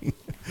something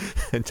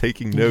and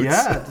taking notes.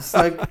 Yeah, it's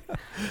like,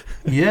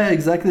 yeah,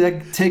 exactly.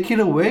 Like, take it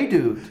away,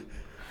 dude.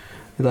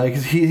 Like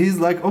he's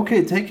like,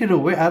 okay, take it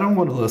away. I don't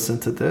want to listen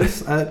to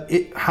this.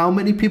 How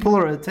many people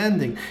are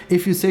attending?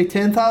 If you say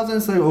 10,000,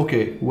 it's like,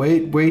 okay,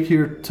 wait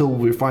here till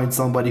we find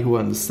somebody who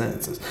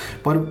understands this.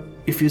 But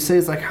if you say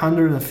it's like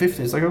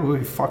 150, it's like,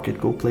 okay, fuck it,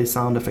 go play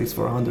sound effects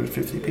for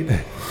 150 people.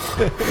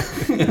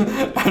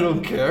 I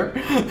don't care.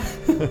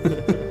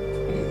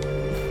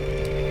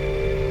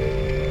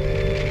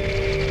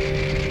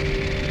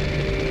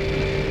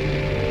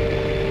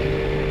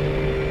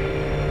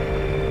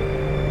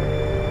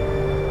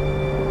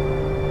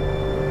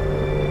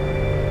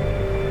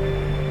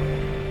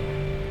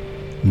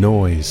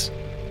 Noise,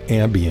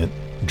 ambient,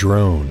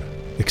 drone,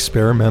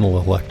 experimental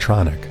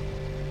electronic.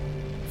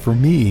 For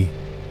me,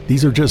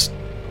 these are just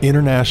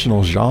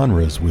international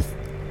genres with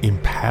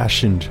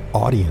impassioned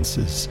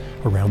audiences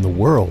around the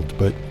world,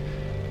 but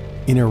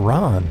in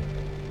Iran,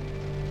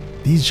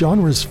 these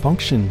genres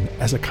function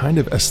as a kind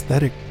of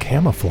aesthetic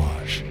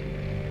camouflage.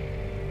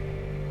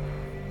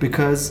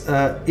 Because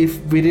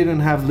if we didn't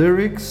have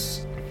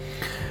lyrics,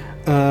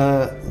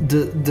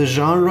 the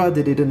genre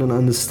they didn't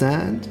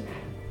understand,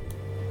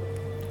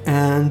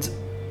 and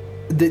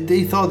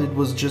they thought it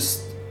was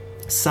just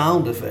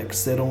sound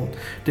effects. They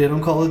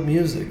don't call it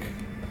music.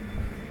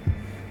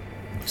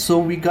 So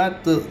we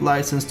got the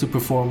license to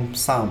perform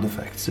sound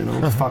effects,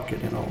 fuck it,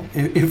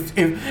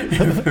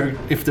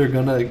 if they're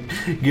gonna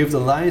give the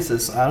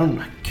license, I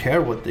don't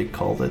care what they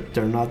call it,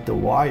 they're not The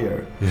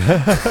Wire.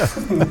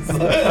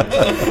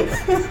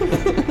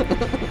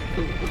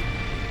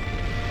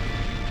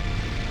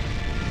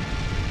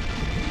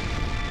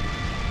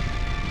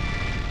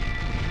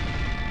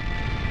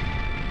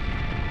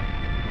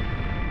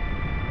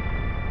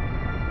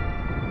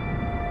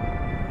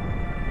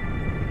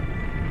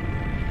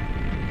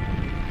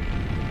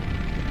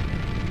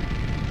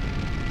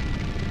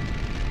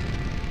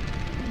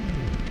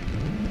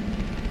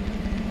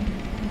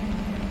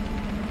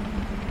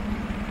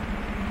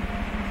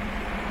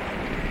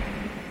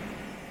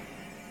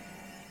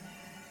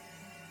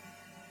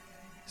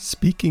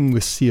 Speaking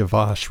with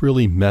Siavash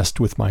really messed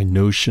with my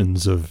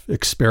notions of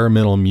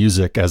experimental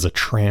music as a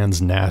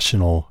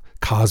transnational,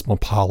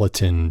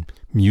 cosmopolitan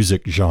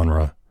music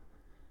genre.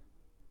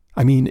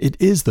 I mean, it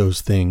is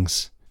those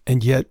things,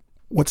 and yet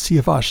what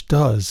Siavash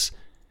does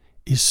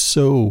is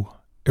so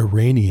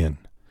Iranian.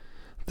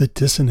 The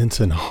dissonance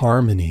and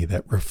harmony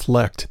that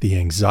reflect the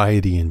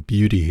anxiety and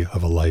beauty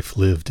of a life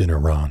lived in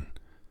Iran.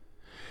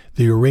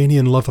 The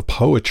Iranian love of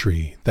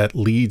poetry that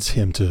leads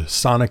him to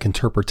sonic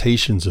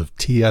interpretations of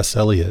T.S.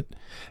 Eliot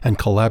and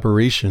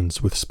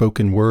collaborations with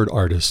spoken word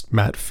artist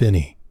Matt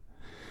Finney.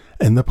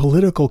 And the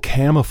political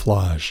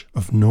camouflage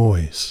of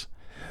noise,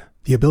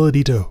 the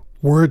ability to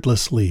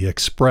wordlessly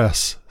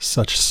express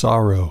such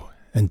sorrow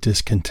and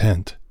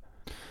discontent.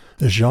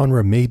 The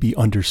genre may be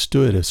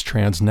understood as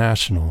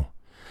transnational,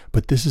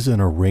 but this is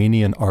an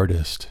Iranian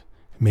artist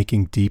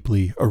making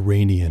deeply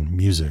Iranian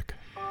music.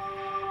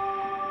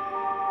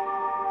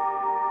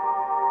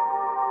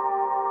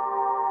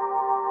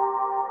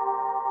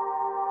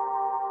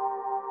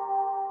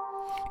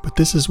 But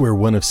this is where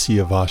one of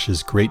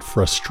Siavash's great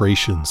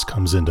frustrations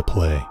comes into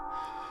play.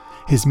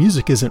 His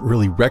music isn't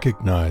really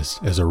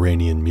recognized as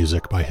Iranian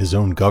music by his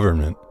own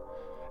government.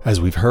 As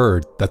we've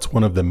heard, that's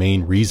one of the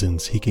main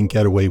reasons he can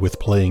get away with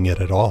playing it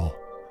at all.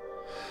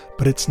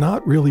 But it's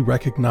not really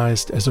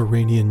recognized as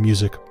Iranian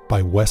music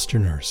by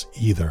Westerners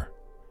either.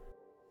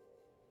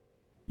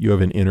 You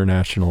have an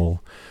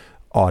international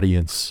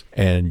audience,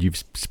 and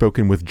you've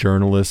spoken with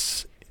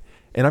journalists,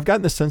 and I've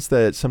gotten the sense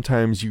that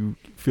sometimes you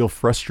feel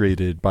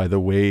frustrated by the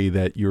way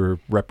that you're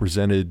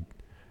represented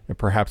and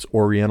perhaps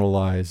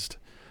orientalized.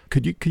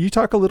 Could you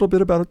talk a little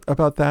bit about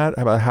that,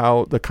 about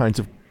how the kinds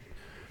of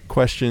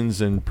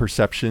questions and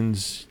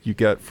perceptions you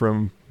get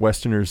from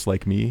Westerners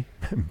like me?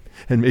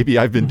 And maybe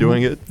I've been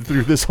doing it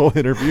through this whole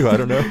interview. I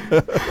don't know.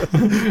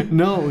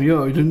 No,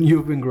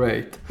 you've been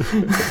great.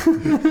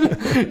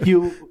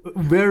 You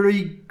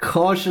very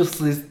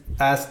cautiously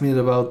asked me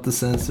about the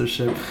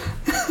censorship.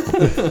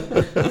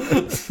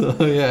 So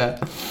yeah.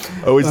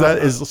 Oh, is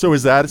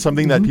that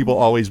something that people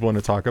always want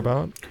to talk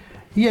about?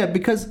 Yeah,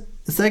 because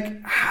it's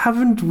like,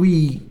 haven't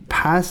we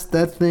passed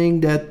that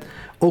thing that,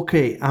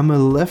 okay, I'm a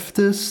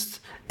leftist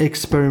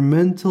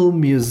experimental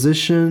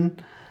musician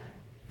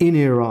in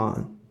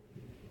Iran.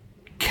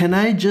 Can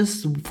I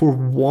just for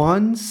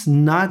once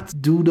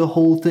not do the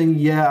whole thing?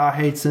 Yeah, I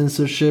hate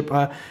censorship.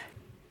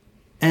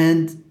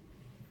 And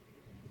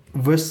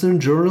Western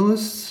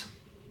journalists,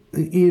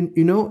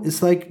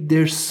 it's like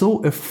they're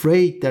so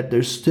afraid that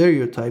their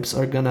stereotypes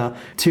are gonna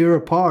tear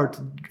apart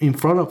in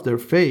front of their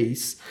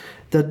face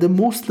that they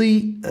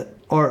mostly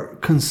are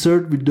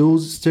concerned with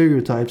those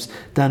stereotypes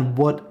than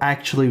what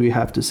actually we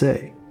have to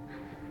say.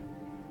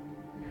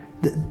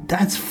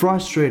 That's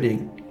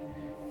frustrating.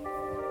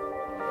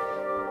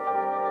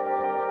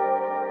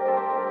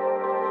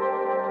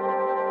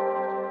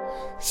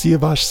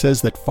 Siavash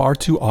says that far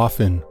too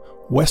often,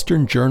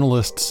 Western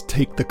journalists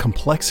take the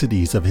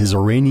complexities of his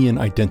Iranian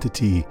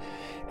identity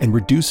and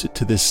reduce it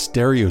to this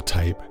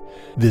stereotype,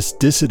 this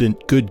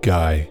dissident good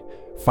guy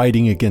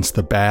fighting against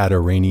the bad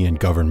Iranian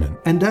government.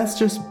 And that's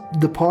just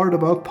the part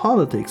about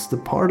politics. The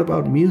part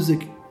about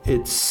music,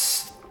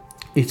 it's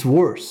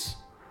worse.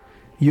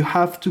 You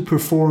have to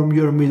perform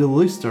your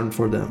Middle Eastern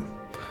for them.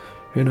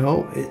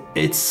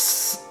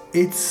 It's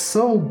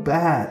so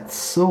bad,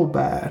 so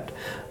bad.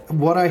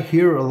 What I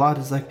hear a lot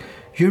is like,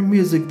 your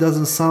music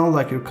doesn't sound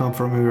like you come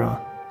from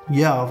Iran.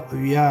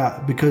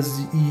 Yeah,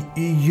 because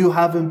you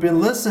haven't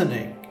been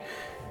listening.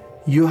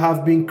 You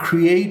have been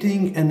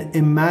creating an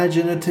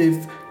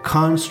imaginative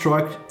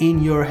construct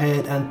in your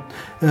head and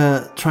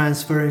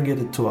transferring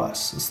it to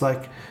us. It's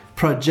like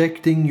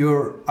projecting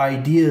your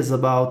ideas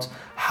about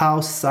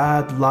how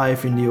sad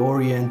life in the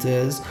Orient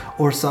is,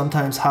 or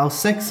sometimes how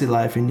sexy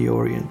life in the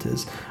Orient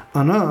is,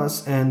 on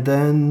us, and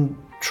then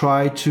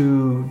try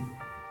to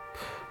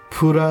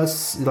put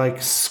us,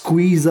 like,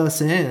 squeeze us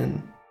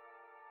in.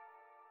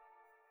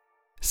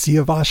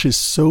 Siavash is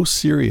so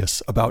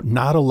serious about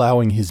not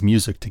allowing his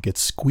music to get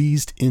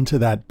squeezed into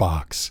that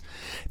box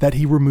that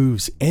he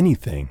removes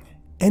anything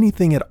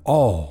at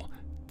all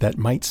that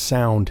might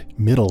sound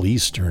Middle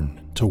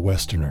Eastern to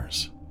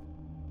Westerners.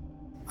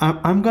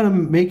 I'm gonna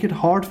make it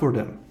hard for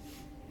them,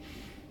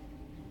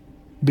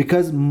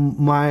 because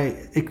my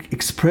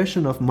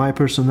expression of my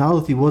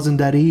personality wasn't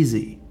that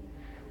easy.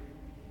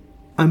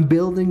 I'm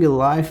building a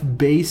life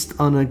based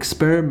on an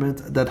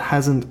experiment that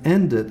hasn't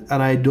ended,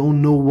 and I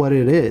don't know what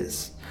it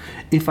is.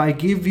 If I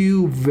give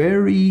you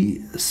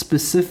very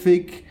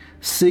specific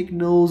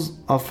signals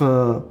of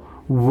a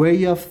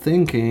way of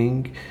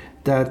thinking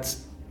that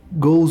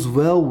goes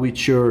well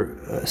with your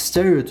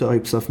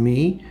stereotypes of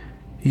me,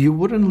 you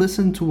wouldn't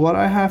listen to what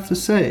I have to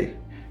say.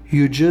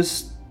 You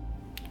just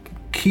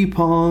keep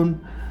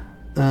on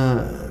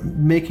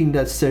making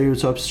that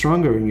stereotype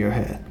stronger in your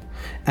head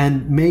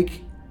and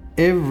make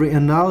every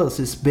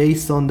analysis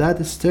based on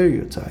that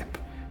stereotype.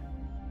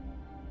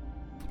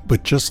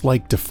 But just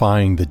like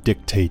defying the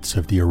dictates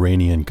of the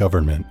Iranian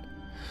government,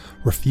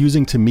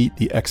 refusing to meet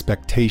the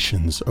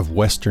expectations of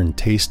Western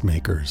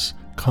tastemakers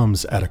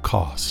comes at a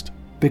cost.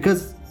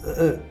 Because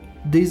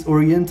these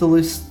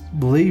Orientalist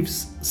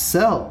beliefs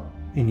sell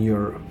in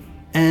Europe.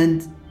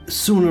 And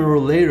sooner or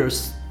later,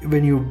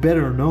 when you're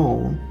better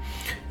known,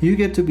 you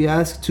get to be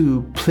asked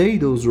to play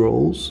those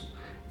roles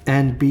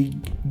and be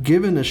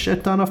given a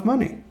shit ton of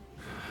money.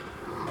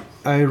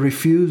 I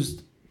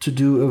refused to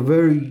do a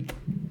very,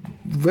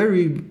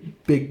 very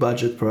big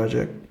budget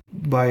project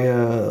by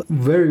a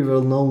very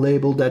well-known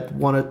label that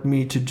wanted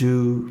me to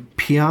do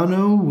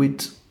piano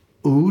with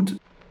oud.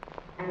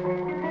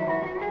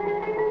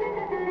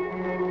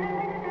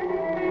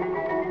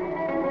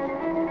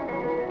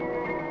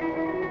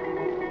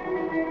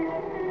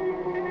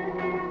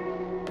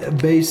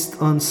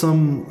 Based on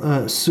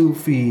some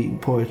Sufi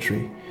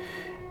poetry.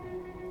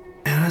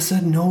 And I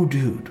said, no,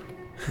 dude.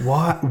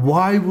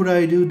 Why would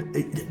I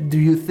do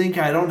you think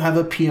I don't have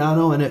a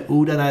piano and an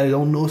oud and I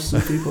don't know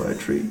Sufi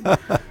poetry?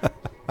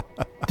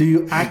 Do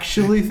you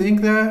actually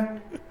think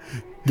that?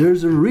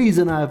 There's a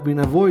reason I've been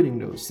avoiding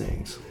those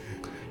things.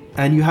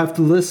 And you have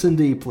to listen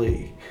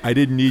deeply. I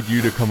didn't need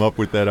you to come up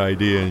with that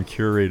idea and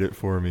curate it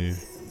for me.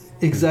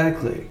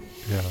 Exactly.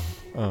 Yeah.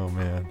 Oh,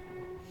 man.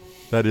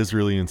 That is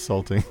really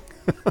insulting.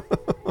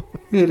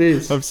 It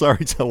is. I'm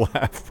sorry to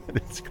laugh, but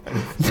it's kind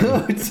of funny.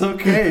 No, it's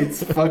okay.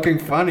 It's fucking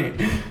funny.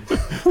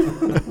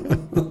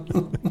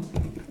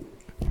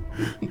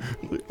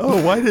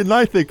 Oh, why didn't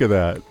I think of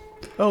that?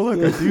 Oh, look,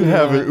 I do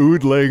have an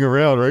oud laying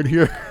around right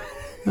here.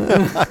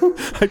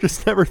 I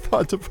just never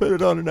thought to put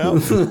it on an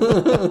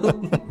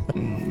album.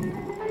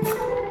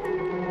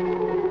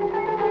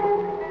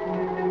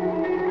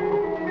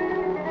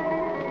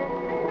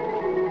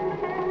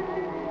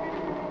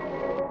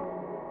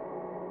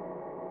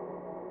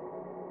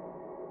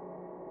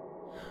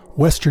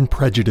 Western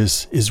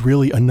prejudice is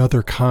really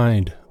another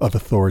kind of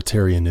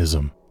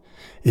authoritarianism.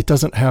 It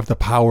doesn't have the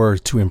power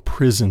to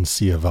imprison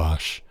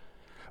Siavash,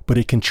 but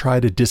it can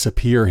try to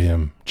disappear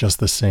him just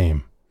the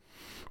same.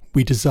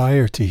 We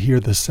desire to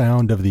hear the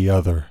sound of the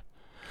other,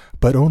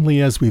 but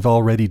only as we've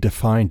already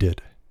defined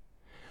it.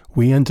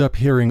 We end up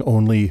hearing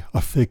only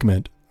a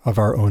figment of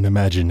our own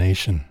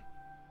imagination.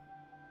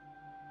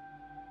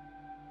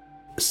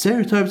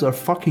 Stereotypes are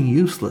fucking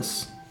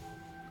useless.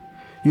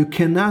 You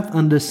cannot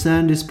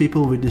understand these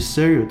people with the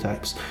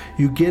stereotypes.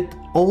 You get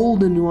all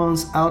the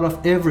nuance out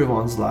of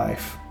everyone's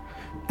life.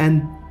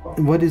 And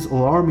what is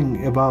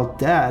alarming about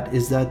that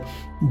is that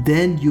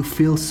then you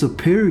feel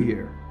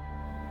superior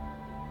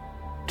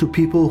to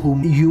people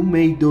whom you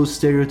made those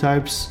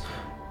stereotypes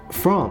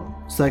from.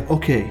 It's like,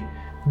 okay,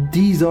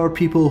 these are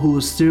people who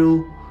are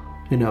still,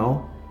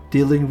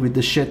 dealing with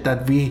the shit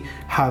that we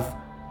have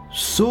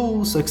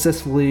so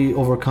successfully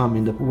overcome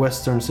in the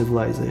Western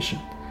civilization.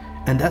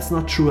 And that's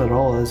not true at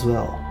all as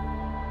well.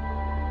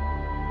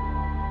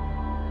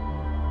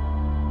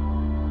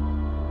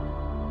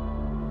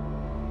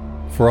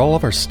 For all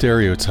of our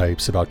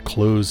stereotypes about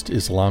closed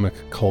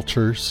Islamic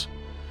cultures,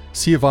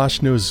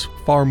 Siavash knows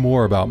far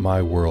more about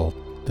my world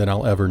than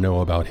I'll ever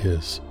know about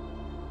his.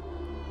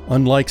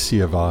 Unlike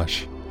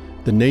Siavash,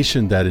 the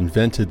nation that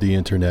invented the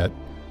internet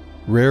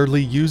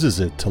rarely uses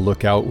it to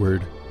look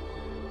outward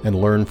and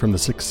learn from the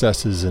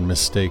successes and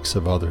mistakes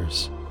of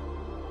others.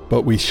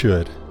 But we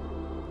should.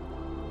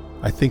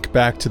 I think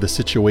back to the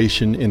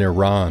situation in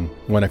Iran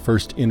when I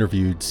first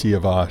interviewed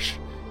Siavash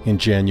in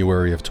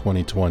January of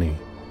 2020.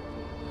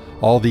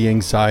 All the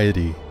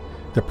anxiety,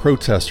 the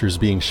protesters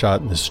being shot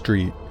in the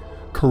street,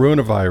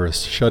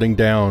 coronavirus shutting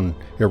down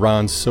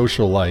Iran's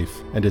social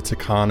life and its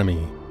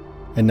economy.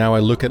 And now I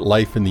look at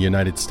life in the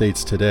United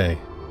States today.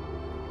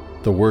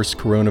 The worst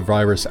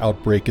coronavirus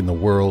outbreak in the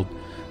world,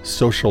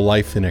 social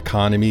life and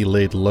economy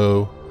laid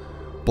low,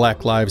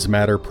 Black Lives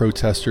Matter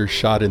protesters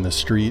shot in the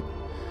street,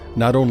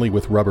 not only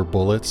with rubber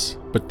bullets,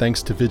 but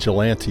thanks to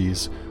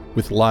vigilantes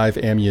with live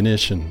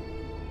ammunition.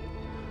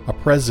 A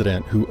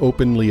president who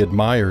openly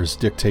admires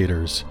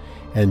dictators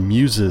and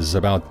muses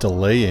about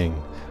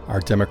delaying our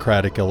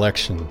democratic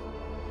election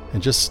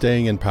and just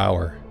staying in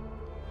power.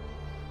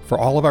 For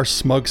all of our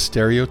smug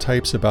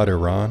stereotypes about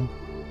Iran,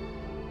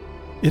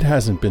 it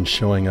hasn't been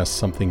showing us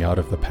something out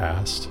of the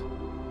past.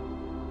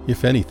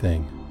 If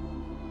anything,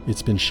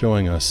 it's been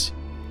showing us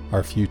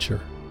our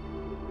future.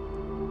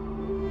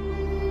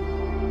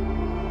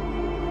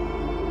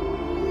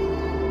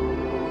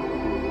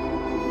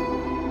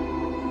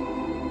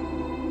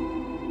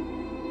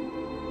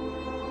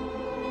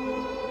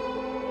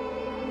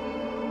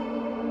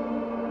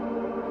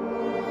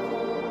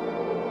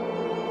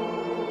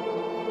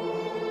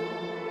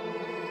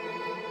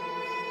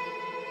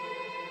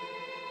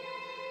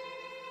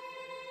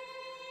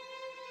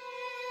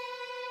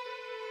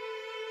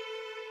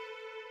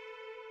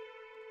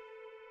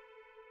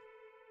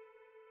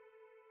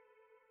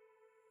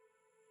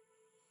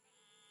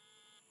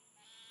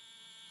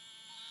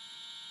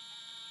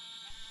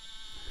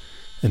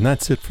 And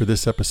that's it for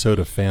this episode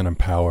of Phantom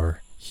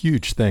Power.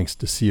 Huge thanks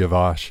to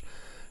Siavash.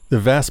 The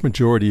vast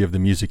majority of the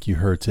music you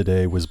heard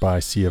today was by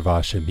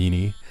Siavash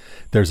Amini.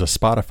 There's a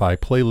Spotify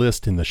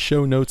playlist in the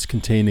show notes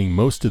containing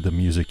most of the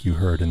music you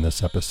heard in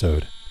this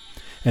episode.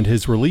 And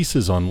his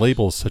releases on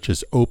labels such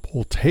as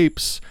Opal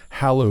Tapes,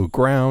 Hallow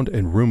Ground,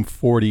 and Room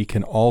 40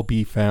 can all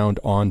be found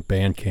on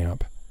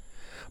Bandcamp.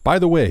 By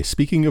the way,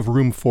 speaking of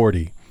Room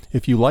 40,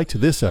 if you liked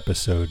this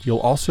episode, you'll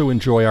also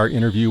enjoy our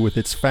interview with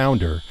its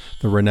founder,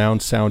 the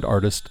renowned sound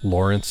artist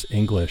Lawrence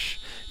English.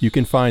 You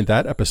can find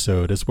that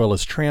episode, as well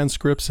as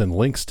transcripts and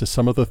links to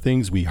some of the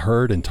things we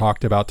heard and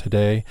talked about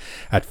today,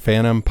 at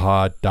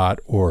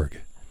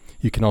phantompod.org.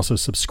 You can also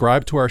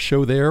subscribe to our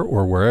show there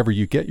or wherever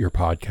you get your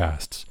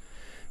podcasts.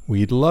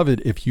 We'd love it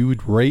if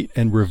you'd rate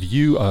and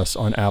review us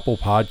on Apple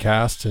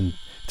Podcasts and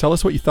tell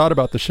us what you thought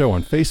about the show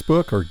on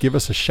Facebook, or give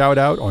us a shout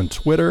out on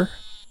Twitter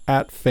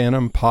at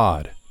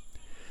PhantomPod.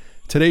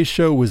 Today's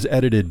show was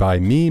edited by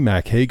me,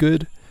 Mac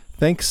Haygood.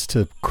 Thanks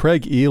to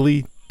Craig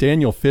Ely,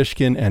 Daniel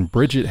Fishkin, and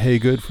Bridget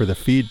Haygood for the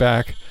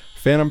feedback.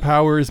 Phantom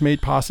Power is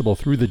made possible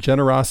through the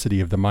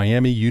generosity of the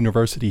Miami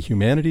University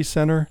Humanities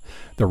Center,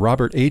 the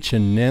Robert H.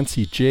 and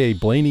Nancy J.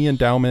 Blaney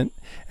Endowment,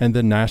 and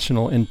the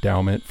National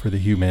Endowment for the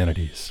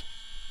Humanities.